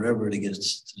me forever to get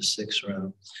to the 6th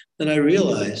round. Then I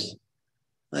realized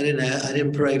I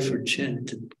didn't pray for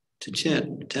chant to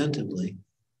chant attentively.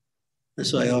 And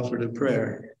so I offered a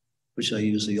prayer, which I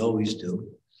usually always do.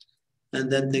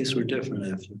 And then things were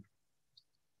different after.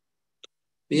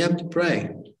 But you have to pray.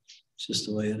 It's just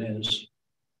the way it is.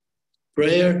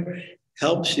 Prayer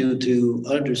helps you to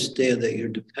understand that you're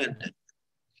dependent.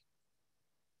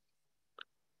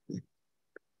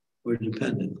 We're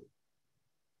dependent.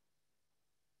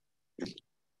 If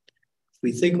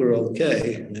we think we're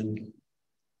okay, then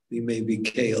we may be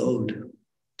KO'd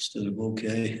instead of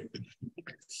okay.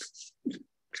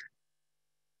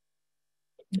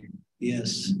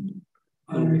 Yes.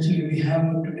 Actually, we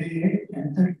have today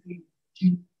 10:30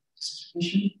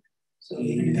 session. So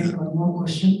we can take one more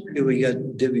question. Here we got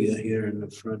Divya here in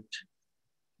the front.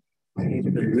 He's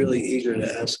been really eager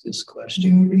to ask this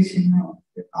question.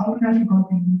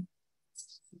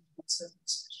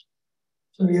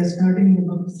 So we are starting the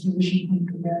book distribution from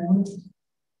today onwards.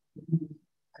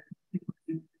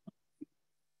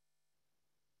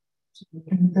 So we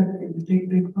can take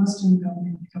breakfast and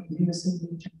come here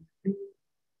assembly.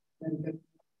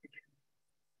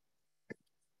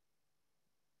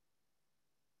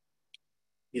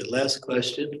 Your last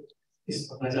question. Yes,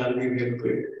 Maharaj, I'll be real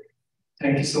quick.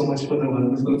 Thank you so much for the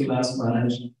wonderful class,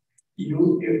 Maharaj.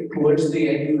 Towards the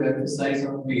end, you emphasize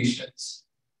on patience.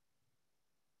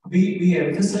 We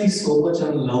emphasize so much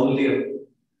on Laulyam.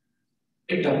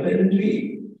 It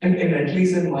apparently, and at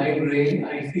least in my brain,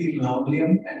 I feel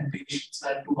Laulyam and patience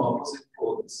are two opposite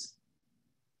poles.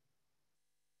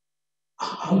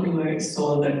 How do I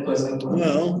solve that puzzle?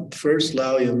 Well, first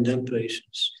Laulyam, then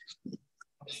patience.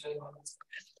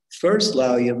 First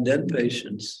Laulyam, then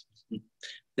patience.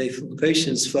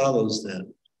 Patience follows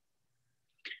that.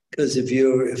 Because if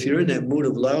you're in that mood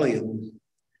of Laulyam,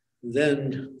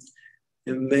 then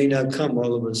it may not come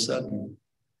all of a sudden.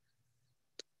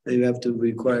 You have to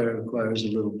requires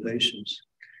a little patience.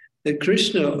 And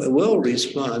Krishna will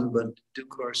respond, but in due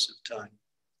course of time.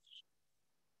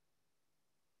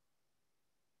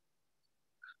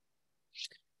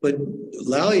 But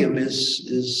Laulyam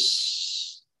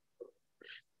is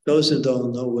those who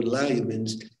don't know what Laulyam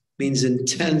means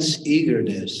intense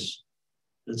eagerness.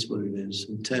 That's what it is,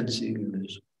 intense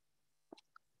eagerness.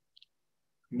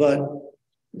 But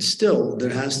still,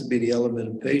 there has to be the element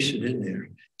of patience in there.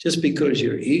 Just because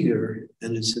you're eager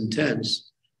and it's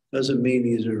intense doesn't mean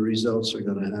these results are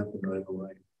going to happen right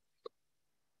away.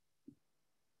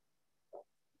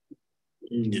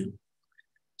 Yeah.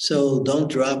 So don't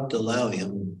drop the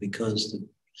Laulyam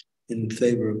in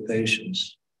favor of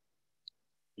patience.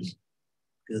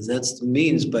 Because that's the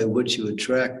means by which you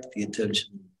attract the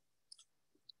attention.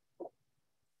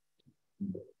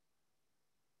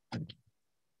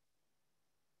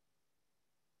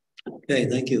 Okay,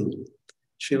 thank you.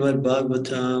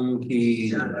 Srimad-Bhagavatam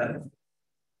ki